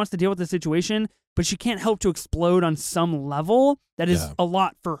she really wants to deal with the situation, but she can't help to explode on some level that is a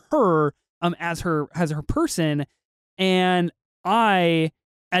lot for her as her person. And at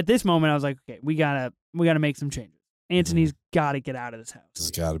this moment I was like, okay, we gotta make some changes. Antony's got to get out of this house. This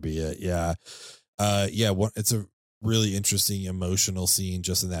has got to be it. Yeah. It's a really interesting emotional scene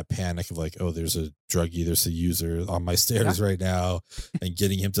just in that panic of like, oh, there's a druggie, there's a user on my stairs right now, and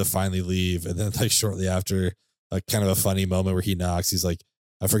getting him to finally leave. And then like shortly after, kind of a funny moment where he knocks, he's like,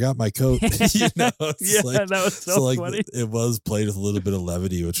 I forgot my coat. That was so funny. It was played with a little bit of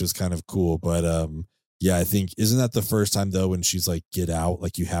levity, which was kind of cool. But I think, isn't that the first time though when she's like, get out,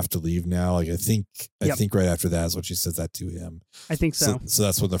 like you have to leave now? Like I think right after that is when she says that to him. I think so. So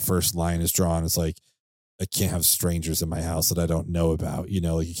that's when the first line is drawn. It's like, I can't have strangers in my house that I don't know about.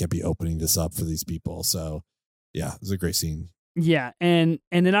 Like you can't be opening this up for these people. So yeah, it was a great scene. Yeah, and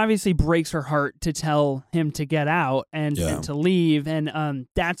it obviously breaks her heart to tell him to get out and to leave, and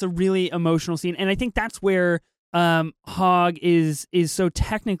that's a really emotional scene. And I think that's where Hogg is so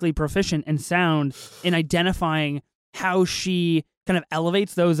technically proficient and sound in identifying how she kind of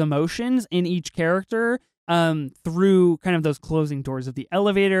elevates those emotions in each character through kind of those closing doors of the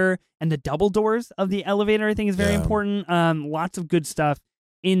elevator and the double doors of the elevator. I think is very important. Lots of good stuff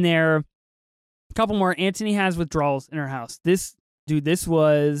in there. A couple more. Antony has withdrawals in her house. This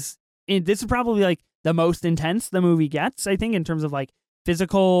is probably like the most intense the movie gets, I think, in terms of like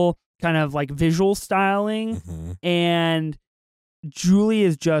physical kind of like visual styling. And Julie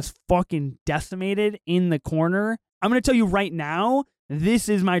is just fucking decimated in the corner. I'm going to tell you right now, this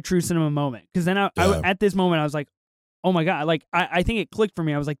is my true cinema moment. Because then I, at this moment, I was like, oh my God, like I think it clicked for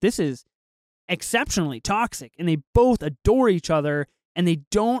me. I was like, this is exceptionally toxic. And they both adore each other, and they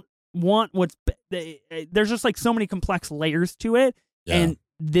don't want there's just like so many complex layers to it. And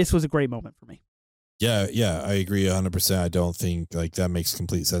this was a great moment for me. Yeah, I agree 100%. I don't think like that makes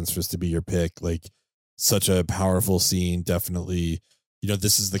complete sense for us to be your pick. Like such a powerful scene. Definitely,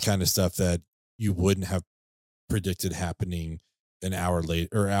 this is the kind of stuff that you wouldn't have predicted happening an hour late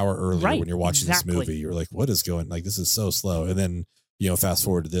or hour earlier when you're watching this movie. You're like, what is going, like, this is so slow. And then, fast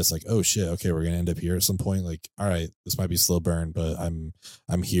forward to this, like, oh shit, okay, we're going to end up here at some point. Like, all right, this might be slow burn, but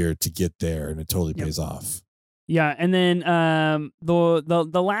I'm here to get there, and it totally pays off. Yeah. And then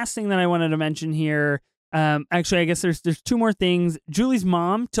the last thing that I wanted to mention here, actually, I guess there's two more things. Julie's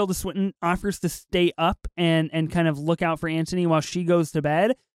mom, Tilda Swinton, offers to stay up and kind of look out for Antony while she goes to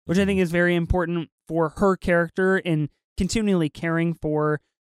bed, which I think is very important for her character in continually caring for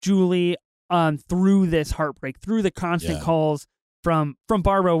Julie through this heartbreak, through the constant calls from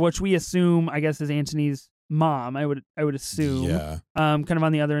Barbara, which we assume, I guess, is Antony's mom. I would assume, kind of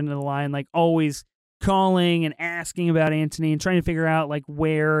on the other end of the line, like always calling and asking about Antony and trying to figure out like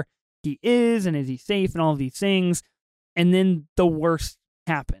where he is and is he safe and all of these things. And then the worst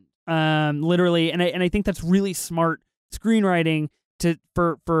happened, literally. And I think that's really smart screenwriting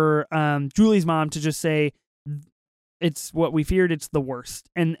for Julie's mom to just say, it's what we feared. It's the worst.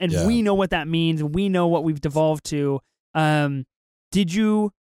 And we know what that means. And we know what we've devolved to. Did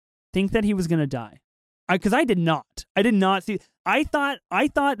you think that he was going to die? Because I did not. I did not see. I thought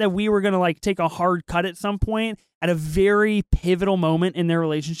that we were going to like take a hard cut at some point at a very pivotal moment in their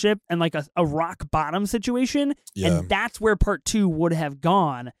relationship and like a rock bottom situation. Yeah. And that's where part 2 would have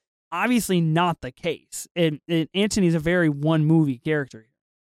gone. Obviously not the case. And Antony's a very one movie character.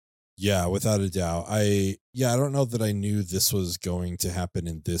 Yeah, without a doubt. I don't know that I knew this was going to happen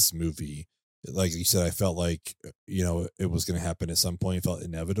in this movie. Like you said, I felt like, it was going to happen at some point. It felt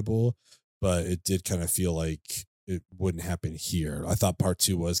inevitable, but it did kind of feel like it wouldn't happen here. I thought part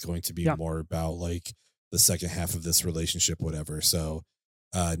 2 was going to be more about like the second half of this relationship, whatever. So,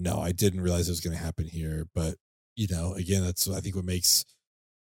 no, I didn't realize it was going to happen here. But, again, that's, I think, what makes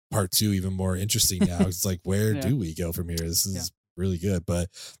part 2 even more interesting now. It's like, where do we go from here? This is really good. But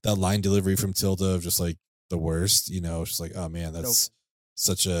that line delivery from Tilda of just like the worst, just like, oh man, that's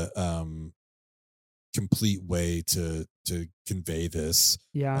such a complete way to convey this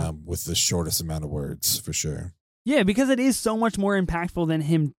with the shortest amount of words, for sure. Yeah, because it is so much more impactful than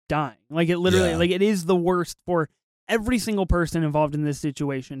him dying. Like it literally, like it is the worst for every single person involved in this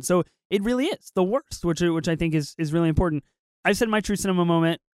situation. So it really is the worst, which I think is really important. I said my true cinema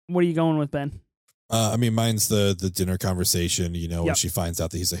moment. What are you going with, Ben? I mean, mine's the dinner conversation, when she finds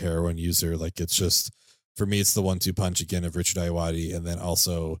out that he's a heroin user. Like, it's just, for me, it's the 1-2 punch again of Richard Ayoade. And then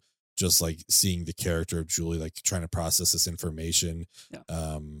also just like seeing the character of Julie, like trying to process this information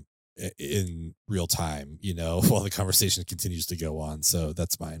in real time, while the conversation continues to go on. So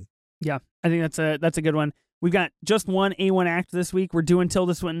that's mine. Yeah, I think that's a good one. We've got just one A1 act this week. We're doing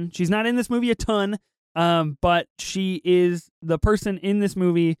Tilda Swinton. She's not in this movie a ton, but she is the person in this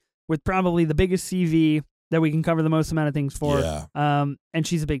movie with probably the biggest CV that we can cover the most amount of things for. Yeah. And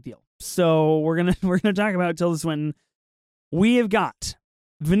she's a big deal. So we're gonna talk about Tilda Swinton. We have got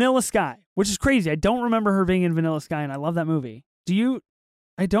Vanilla Sky, which is crazy. I don't remember her being in Vanilla Sky, and I love that movie. Do you?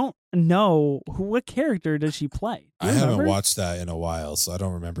 I don't know what character does she play. I haven't watched that in a while, so I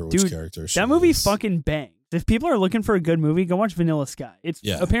don't remember which character she is. That movie fucking bangs. If people are looking for a good movie, go watch Vanilla Sky.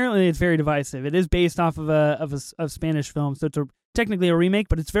 Apparently it's very divisive. It is based off of a Spanish film, so it's technically a remake,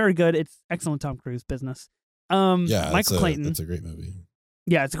 but it's very good. It's excellent Tom Cruise business. Michael Clayton. It's a great movie.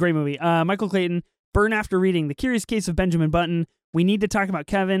 Yeah, it's a great movie. Michael Clayton, Burn After Reading, The Curious Case of Benjamin Button, We Need to Talk About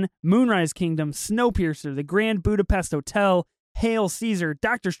Kevin, Moonrise Kingdom, Snowpiercer, The Grand Budapest Hotel, Hail Caesar,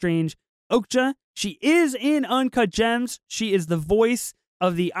 Doctor Strange, Okja. She is in Uncut Gems. She is the voice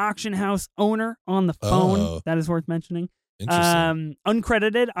of the auction house owner on the phone. Oh. That is worth mentioning. Interesting.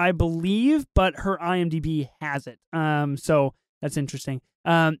 Uncredited, I believe, but her IMDb has it. So that's interesting.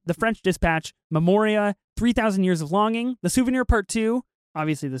 The French Dispatch, Memoria, 3,000 Years of Longing, The Souvenir Part 2,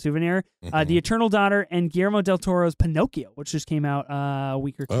 obviously The Souvenir, The Eternal Daughter, and Guillermo del Toro's Pinocchio, which just came out a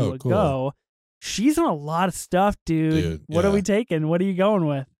week or two ago. She's on a lot of stuff, dude. What are we taking? What are you going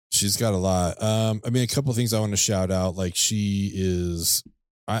with? She's got a lot. I mean, a couple of things I want to shout out. Like, she is,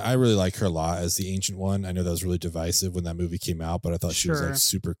 I really like her a lot as the Ancient One. I know that was really divisive when that movie came out, but I thought she was like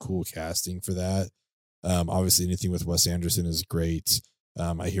super cool casting for that. Obviously, anything with Wes Anderson is great.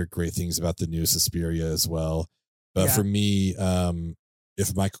 I hear great things about the new Suspiria as well. But for me,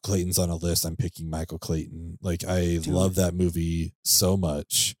 if Michael Clayton's on a list, I'm picking Michael Clayton. Like, I love that movie so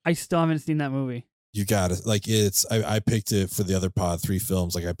much. I still haven't seen that movie. You got it. Like, I picked it for the other pod, 3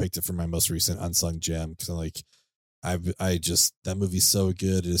 films. Like, I picked it for my most recent Unsung Gem because I'm like, I just, that movie's so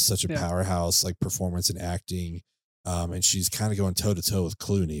good. It is such a powerhouse, like, performance and acting. And she's kind of going toe to toe with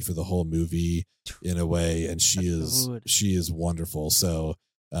Clooney for the whole movie in a way. And she is wonderful. So,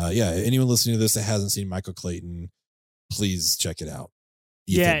 anyone listening to this that hasn't seen Michael Clayton, please check it out.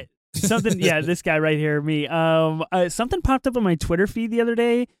 Ethan. Yeah. Something, this guy right here, me. Something popped up on my Twitter feed the other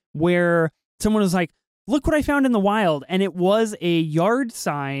day where someone was like, look what I found in the wild. And it was a yard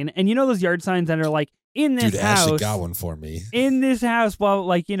sign. And you know those yard signs that are like, in this house. Ashley got one for me. In this house, well,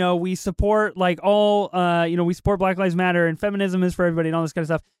 like, we support like all, we support Black Lives Matter and feminism is for everybody and all this kind of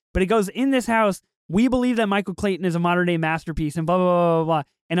stuff. But it goes, in this house, we believe that Michael Clayton is a modern day masterpiece and blah, blah, blah, blah, blah.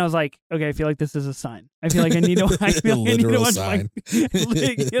 And I was like, okay, I feel like this is a sign. I feel like I need to watch sign.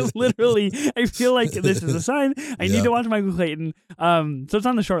 Literally, I feel like this is a sign. I need to watch Michael Clayton. So it's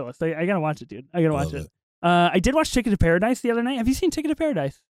on the short list. I got to watch it, dude. I got to watch it. I did watch Ticket to Paradise the other night. Have you seen Ticket to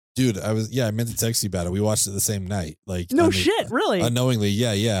Paradise? Dude, I meant to text you about it. We watched it the same night. Like, shit, really? Unknowingly,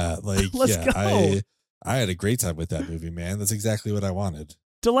 yeah. Like, Let's go. I had a great time with that movie, man. That's exactly what I wanted.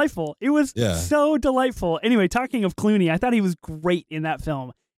 Delightful. It was so delightful. Anyway, talking of Clooney, I thought he was great in that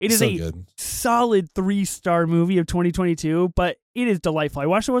film. It is so good. Solid 3-star movie of 2022, but it is delightful. I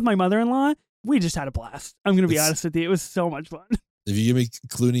watched it with my mother-in-law. We just had a blast. I'm going to be honest with you. It was so much fun. If you give me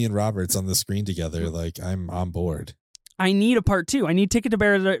Clooney and Roberts on the screen together, like, I'm on board. I need a part 2. I need Ticket to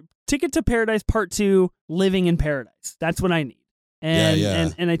Paradise Part 2, Living in Paradise. That's what I need.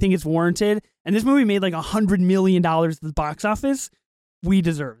 And I think it's warranted. And this movie made like $100 million at the box office. We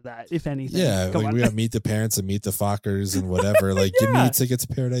deserve that, if anything. Yeah, like, we got Meet the Parents and Meet the Fockers and whatever. Like, give me Ticket to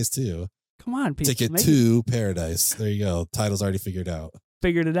Paradise too. Come on, people. Ticket to Paradise. There you go. Title's already figured out.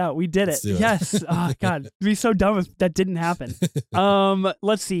 Figured it out. We did it. Yes. Oh, God. It'd be so dumb if that didn't happen.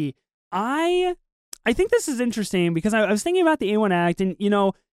 Let's see. I think this is interesting because I was thinking about the A1 Act, and,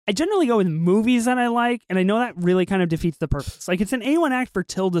 I generally go with movies that I like, and I know that really kind of defeats the purpose. Like, it's an A1 Act for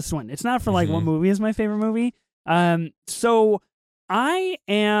Tilda Swinton. It's not for, like, what movie is my favorite movie. So I'm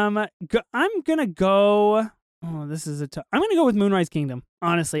gonna go. Oh, this is I'm gonna go with Moonrise Kingdom.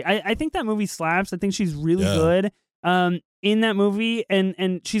 Honestly, I think that movie slaps. I think she's really good in that movie,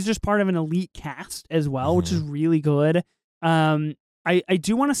 and she's just part of an elite cast as well, which is really good. I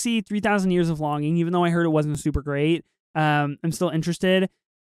do want to see 3,000 Years of Longing, even though I heard it wasn't super great. I'm still interested.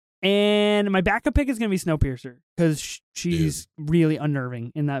 And my backup pick is going to be Snowpiercer because she's really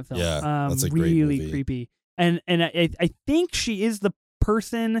unnerving in that film. Yeah, that's a great really movie. creepy. And I think she is the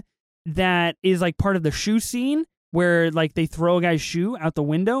person that is like part of the shoe scene where like they throw a guy's shoe out the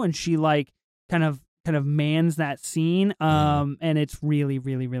window and she like kind of mans that scene. And it's really,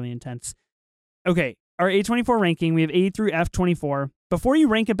 really, really intense. Okay, our A24 ranking, we have A through F24. Before you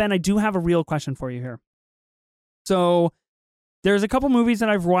rank it, Ben, I do have a real question for you here. So there's a couple movies that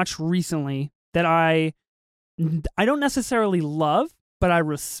I've watched recently that I don't necessarily love, but I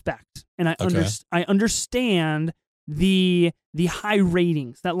respect, and I understand the high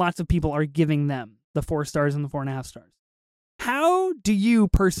ratings that lots of people are giving them, the 4 stars and the 4.5 stars. How do you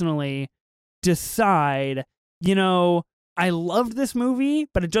personally decide? I loved this movie,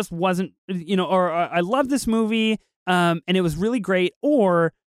 but it just wasn't. Or I loved this movie, and it was really great.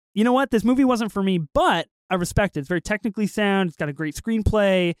 Or you know what, this movie wasn't for me, but I respect it. It's very technically sound. It's got a great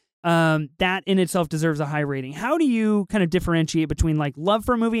screenplay. That in itself deserves a high rating. How do you kind of differentiate between like love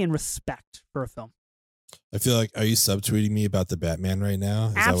for a movie and respect for a film? I feel like, are you subtweeting me about the Batman right now?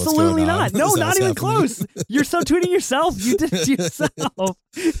 Is Absolutely that what's going not. on? No, not even close. You're subtweeting yourself. You did it yourself.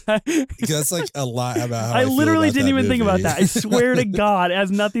 That's like a lot about how I literally feel about didn't even think about movie. that. I swear to God, it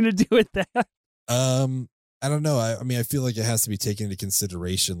has nothing to do with that. I don't know. I mean, I feel like it has to be taken into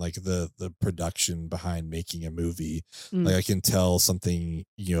consideration, like the production behind making a movie. Like I can tell something,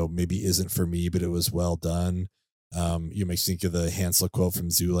 maybe isn't for me, but it was well done. You makes me think of the Hansel quote from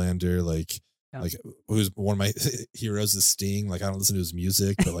Zoolander, like who's one of my heroes is Sting. Like I don't listen to his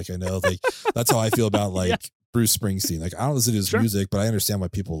music, but like I know, like that's how I feel about like Bruce Springsteen. Like I don't listen to his music, but I understand why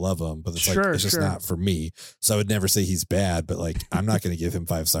people love him. But it's it's just not for me. So I would never say he's bad, but like I'm not going to give him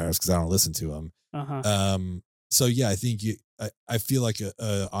 5 stars because I don't listen to him. So yeah, I think I feel like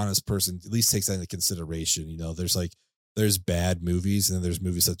a honest person at least takes that into consideration. There's bad movies and then there's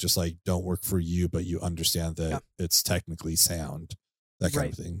movies that just like don't work for you, but you understand that it's technically sound, that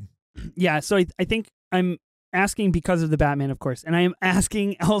kind of thing. Yeah. So I think I'm asking because of the Batman, of course, and I am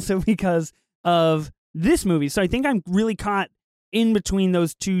asking also because of this movie. So I think I'm really caught in between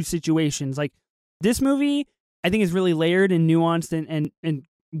those two situations. Like this movie, I think is really layered and nuanced and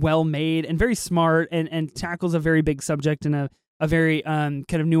well made and very smart and tackles a very big subject in a very kind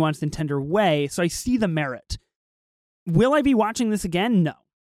of nuanced and tender way. So I see the merit. Will I be watching this again? No.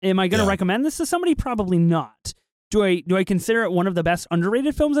 Am I going to recommend this to somebody? Probably not. Do I consider it one of the best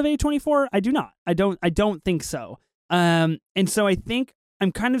underrated films of A24? I do not. I don't think so. And so I think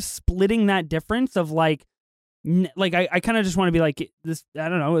I'm kind of splitting that difference of like I kind of just want to be like this. I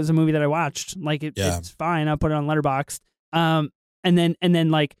don't know. It was a movie that I watched. Like it's fine. I'll put it on Letterboxd. And then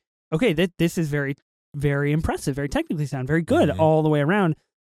like, okay, this is very, very impressive, very technically sound, very good all the way around.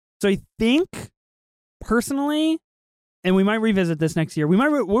 So I think personally, and we might revisit this next year.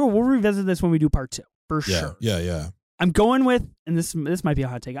 We'll revisit this when we do part 2 for sure. Yeah. I'm going with, and this might be a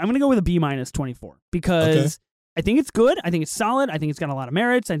hot take. I'm going to go with a B-24 because I think it's good. I think it's solid. I think it's got a lot of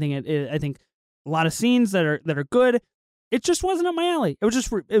merits. I think I think a lot of scenes that are good. It just wasn't up my alley. It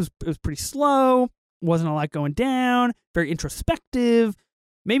was pretty slow. Wasn't a lot going down. Very introspective.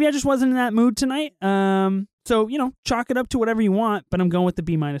 Maybe I just wasn't in that mood tonight. So chalk it up to whatever you want. But I'm going with the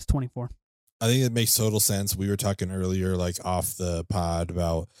B-24. I think it makes total sense. We were talking earlier, like off the pod,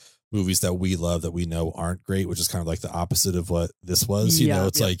 about movies that we love that we know aren't great, which is kind of like the opposite of what this was.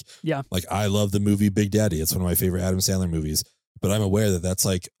 Like I love the movie Big Daddy. It's one of my favorite Adam Sandler movies. But I'm aware that that's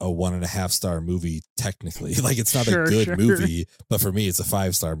like a 1.5 star movie technically. Like it's not a good movie, but for me it's a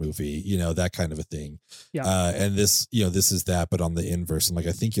 5-star movie, that kind of a thing. Yeah. And this, this is that, but on the inverse. I'm like,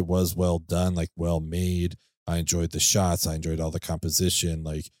 I think it was well done, like well made. I enjoyed the shots. I enjoyed all the composition.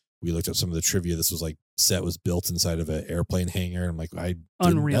 Like we looked up some of the trivia. This was like set was built inside of an airplane hangar. I'm like, I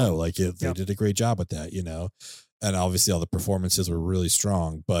didn't know. Like they did a great job with that, and obviously all the performances were really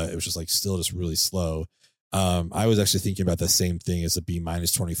strong, but it was just like still just really slow. I was actually thinking about the same thing as a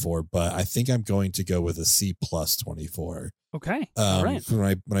B-24, but I think I'm going to go with a C+24. Okay. All right.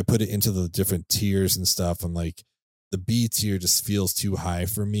 When I put it into the different tiers and stuff, I'm like, the B tier just feels too high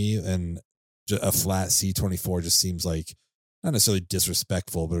for me, and a flat C-24 just seems like not necessarily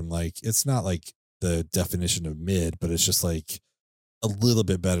disrespectful, but I'm like, it's not like the definition of mid, but it's just like a little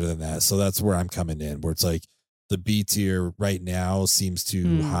bit better than that. So that's where I'm coming in, where it's like, the B tier right now seems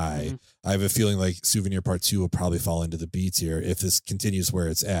too high. I have a feeling like Souvenir Part 2 will probably fall into the B tier if this continues where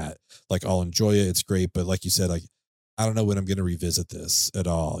it's at. Like I'll enjoy it. It's great. But like you said, like, I don't know when I'm going to revisit this at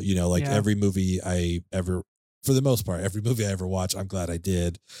all. Every movie for the most part, every movie I ever watch, I'm glad I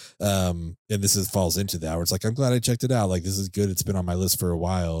did. And this falls into that where it's like, I'm glad I checked it out. Like this is good. It's been on my list for a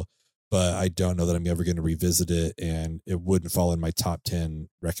while. but I don't know that I'm ever going to revisit it, and it wouldn't fall in my top 10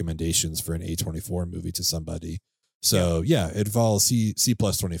 recommendations for an A24 movie to somebody. So yeah, it falls C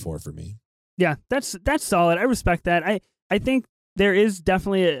plus 24 for me. Yeah, that's solid. I respect that. I think there is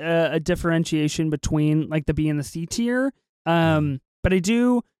definitely a differentiation between like the B and the C tier. But I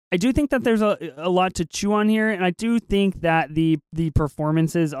do think that there's a lot to chew on here, and I do think that the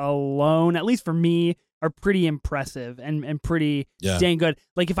performances alone, at least for me, are pretty impressive and pretty dang good.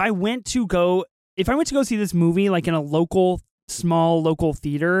 Like if I went to go see this movie like in a small local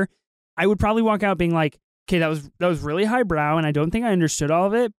theater, I would probably walk out being like, okay, that was really highbrow, and I don't think I understood all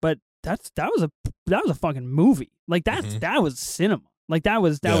of it, but that was a fucking movie. Like that was cinema. Like that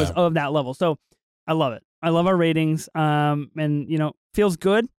was of that level. So I love it. I love our ratings. And feels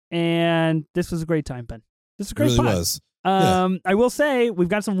good. And this was a great time, Ben. This is a great It really pod. was. I will say we've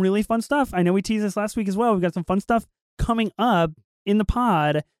got some really fun stuff. I know we teased this last week as well. We've got some fun stuff coming up in the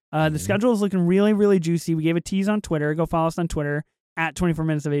pod. The schedule is looking really, really juicy. We gave a tease on Twitter. Go follow us on Twitter at 24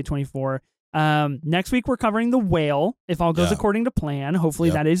 minutes of A24. Next week we're covering The Whale, if all goes according to plan. Hopefully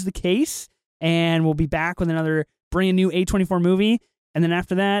that is the case, and we'll be back with another brand new A24 movie. And then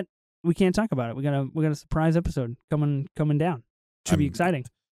after that, we can't talk about it. We got a surprise episode coming down. Should be exciting.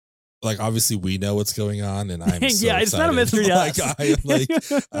 Like obviously we know what's going on, and I'm so yeah, it's excited. not a mystery to us.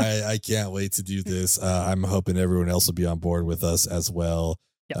 I can't wait to do this. I'm hoping everyone else will be on board with us as well.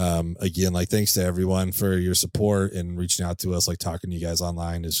 Again, like thanks to everyone for your support and reaching out to us, like talking to you guys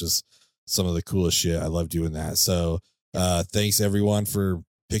online. It's just some of the coolest shit. I love doing that. So thanks everyone for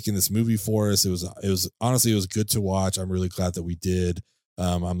picking this movie for us. It was honestly, it was good to watch. I'm really glad that we did.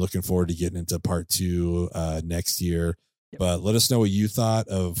 I'm looking forward to getting into part 2 next year. But let us know what you thought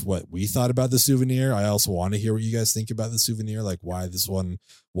of what we thought about The Souvenir. I also want to hear what you guys think about The Souvenir, like why this one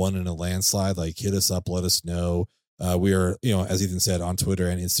won in a landslide. Like hit us up, let us know. We are, as Ethan said, on Twitter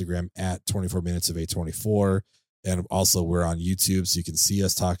and Instagram at 24 minutes of A24. And also we're on YouTube, so you can see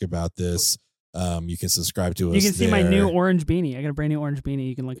us talk about this. You can subscribe to us. You can see my new orange beanie. I got a brand new orange beanie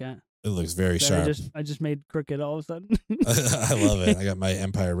you can look at. It looks very sharp. I just made crooked all of a sudden. I love it. I got my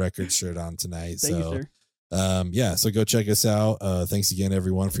Empire Records shirt on tonight. Thank you, sir. So go check us out. Thanks again,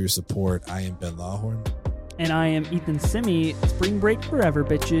 everyone, for your support. I am Ben Lawhorn. And I am Ethan Simi. Spring break forever,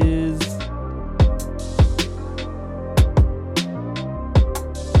 bitches.